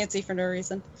 Fancy for no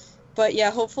reason. But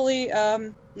yeah, hopefully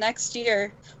next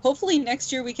year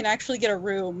we can actually get a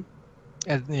room.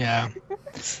 Yeah,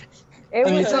 It I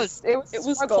mean, was. It was. It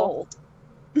was struggle. cold.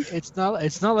 it's not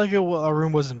like a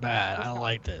room wasn't bad. I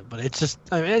liked it, but it's just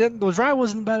the drive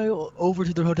wasn't bad over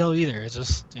to the hotel either. It's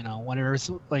just whenever it's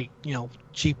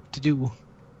cheap to do,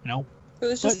 It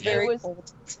was just But- very It was-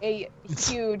 cold. A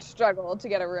huge struggle to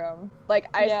get a room. Like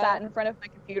I Yeah. sat in front of my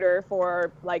computer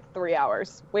for like 3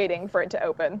 hours waiting for it to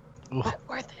open. Oof. But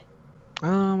worth it.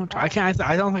 I can't.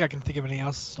 I don't think I can think of anything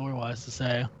else story-wise to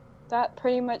say. That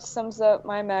pretty much sums up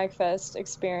my Magfest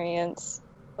experience.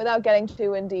 Without getting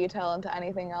too in detail into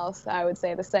anything else, I would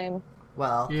say the same.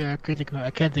 Well, Yeah, I can't think of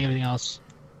anything else.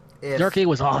 if The arcade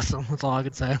was awesome. That's all I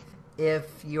could say.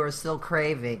 if you're still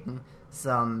craving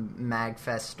some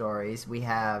Magfest stories, we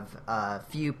have a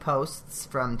few posts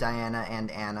from Diana and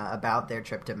Anna about their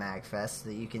trip to Magfest, so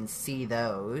that you can see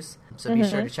those. So be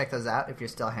sure to check those out if you're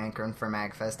still hankering for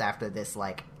Magfest after this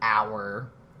hour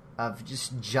of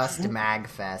just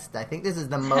Magfest. I think this is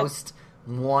the most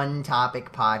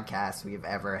one-topic podcast we've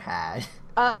ever had.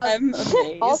 I'm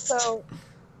amazed. Also,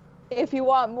 if you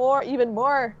want even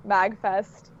more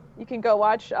Magfest, you can go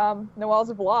watch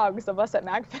Noelle's vlogs of us at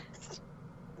Magfest.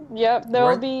 Yep, there will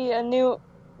Where- be a new.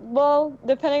 Well,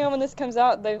 depending on when this comes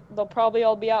out, they'll probably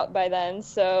all be out by then.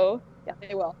 So Yeah,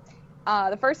 they will.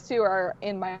 The first two are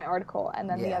in my article, and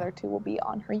then the Yeah. other two will be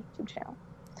on her YouTube channel.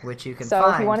 Which you can So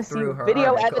find if you want to see through her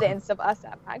video article. evidence of us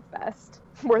at Magfest,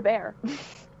 we're there.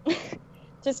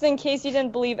 just in case you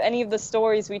didn't believe any of the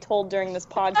stories we told during this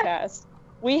podcast,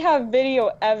 we have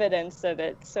video evidence of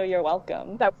it. So you're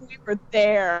welcome. That we were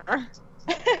there.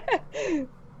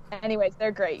 Anyways,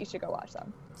 they're great. You should go watch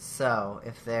them. So,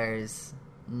 if there's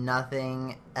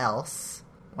nothing else,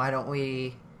 why don't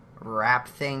we wrap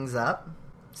things up?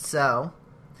 So,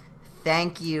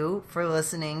 thank you for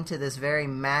listening to this very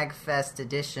Magfest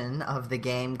edition of the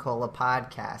Game Cola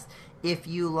podcast. If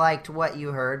you liked what you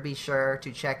heard, be sure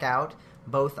to check out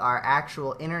both our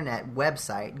actual internet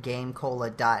website,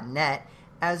 gamecola.net,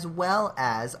 as well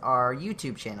as our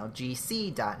YouTube channel,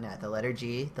 gc.net, the letter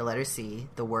G, the letter C,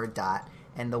 the word dot,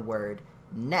 and the word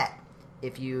net.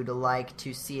 If you'd like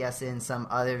to see us in some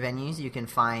other venues, you can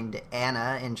find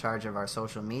Anna in charge of our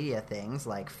social media things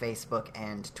like Facebook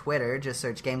and Twitter. Just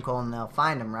search Game Cola and they'll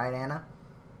find them, right, Anna?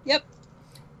 Yep.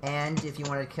 And if you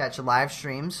want to catch live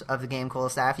streams of the Game Cola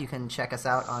staff, you can check us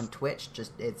out on Twitch.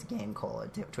 It's Game Cola,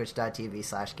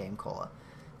 twitch.tv/Game Cola.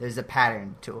 There's a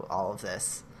pattern to all of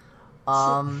this.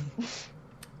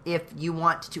 If you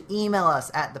want to email us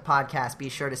at the podcast, be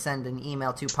sure to send an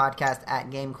email to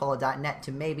podcast@gamecola.net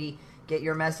to maybe get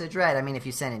your message read. I mean, if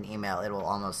you send an email, it will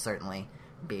almost certainly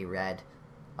be read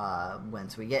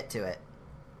once we get to it.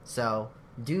 So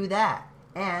do that.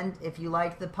 And if you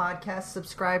like the podcast,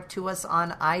 subscribe to us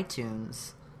on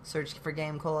iTunes. Search for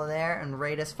Game Cola there and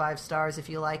rate us 5 stars if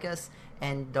you like us.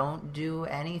 And don't do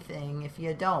anything if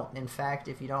you don't. In fact,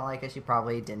 if you don't like us, you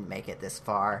probably didn't make it this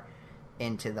far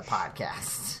into the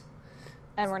podcast.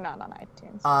 And we're not on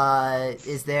iTunes.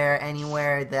 Is there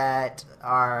anywhere that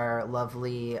our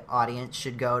lovely audience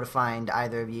should go to find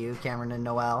either of you, Cameron and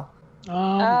Noelle?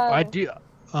 I do. You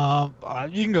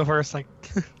can go first.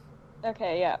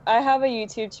 Okay, yeah. I have a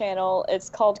YouTube channel. It's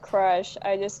called Crush.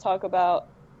 I just talk about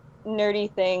nerdy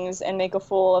things and make a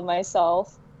fool of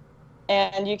myself.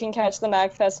 And you can catch the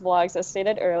Magfest vlogs as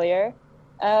stated earlier.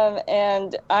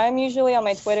 And I'm usually on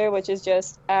my Twitter, which is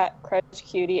just at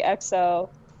CrushCutieXO.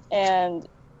 And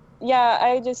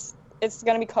yeah, it's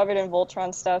going to be covered in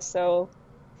Voltron stuff, so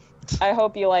I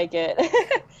hope you like it.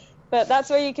 But that's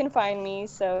where you can find me,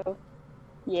 so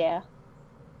yeah.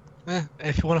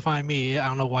 If you want to find me, I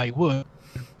don't know why you would,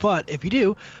 but if you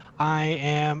do, I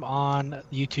am on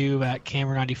YouTube at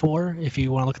Camera94. If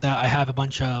you want to look at that, I have a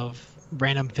bunch of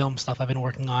random film stuff I've been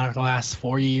working on for the last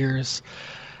 4 years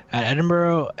at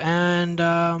Edinburgh, and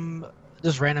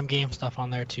just random game stuff on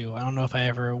there too. I don't know if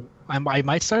I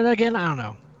might start it again, I don't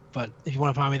know. But if you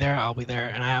want to find me there, I'll be there.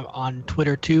 And I am on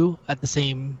Twitter too, at the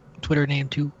same Twitter name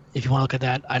too. If you want to look at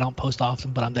that, I don't post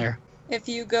often, but I'm there. If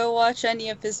you go watch any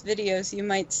of his videos, you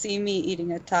might see me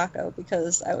eating a taco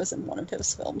because I was in one of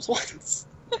his films once.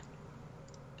 Can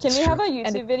we Sure. have a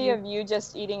YouTube video of you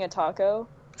just eating a taco?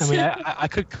 I mean, I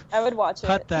could I would watch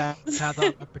cut it. that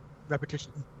without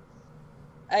repetition.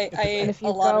 I ate if a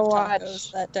you lot go of watch-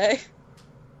 tacos that day.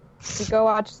 If you go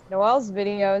watch Noelle's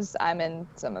videos, I'm in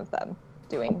some of them,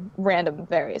 doing random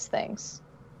various things,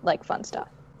 like fun stuff.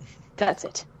 That's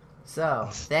it. So,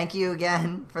 thank you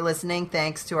again for listening.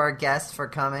 Thanks to our guests for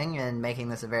coming and making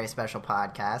this a very special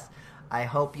podcast. I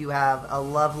hope you have a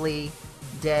lovely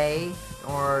day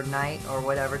or night or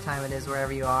whatever time it is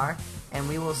wherever you are. And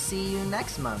we will see you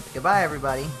next month. Goodbye,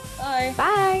 everybody. Bye.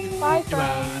 Bye. Bye,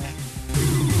 friends.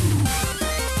 Goodbye.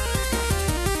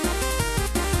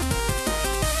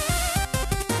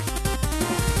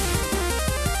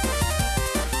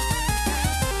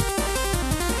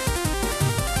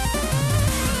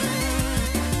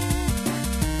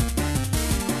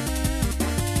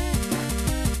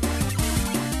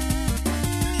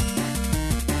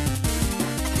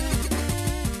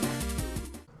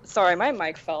 Sorry, my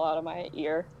mic fell out of my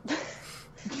ear.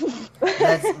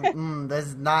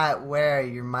 That's not where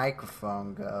your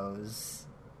microphone goes.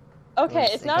 Okay,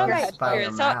 It it's not on my goes by ear. your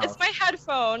It's mouth. my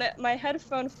headphone. My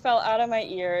headphone fell out of my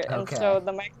ear, and Okay. so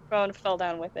the microphone fell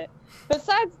down with it.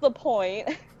 Besides the point,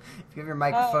 If you have your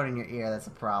microphone in your ear, that's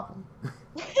a problem.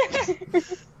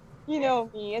 you know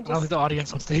me. I don't think the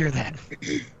audience wants to hear that.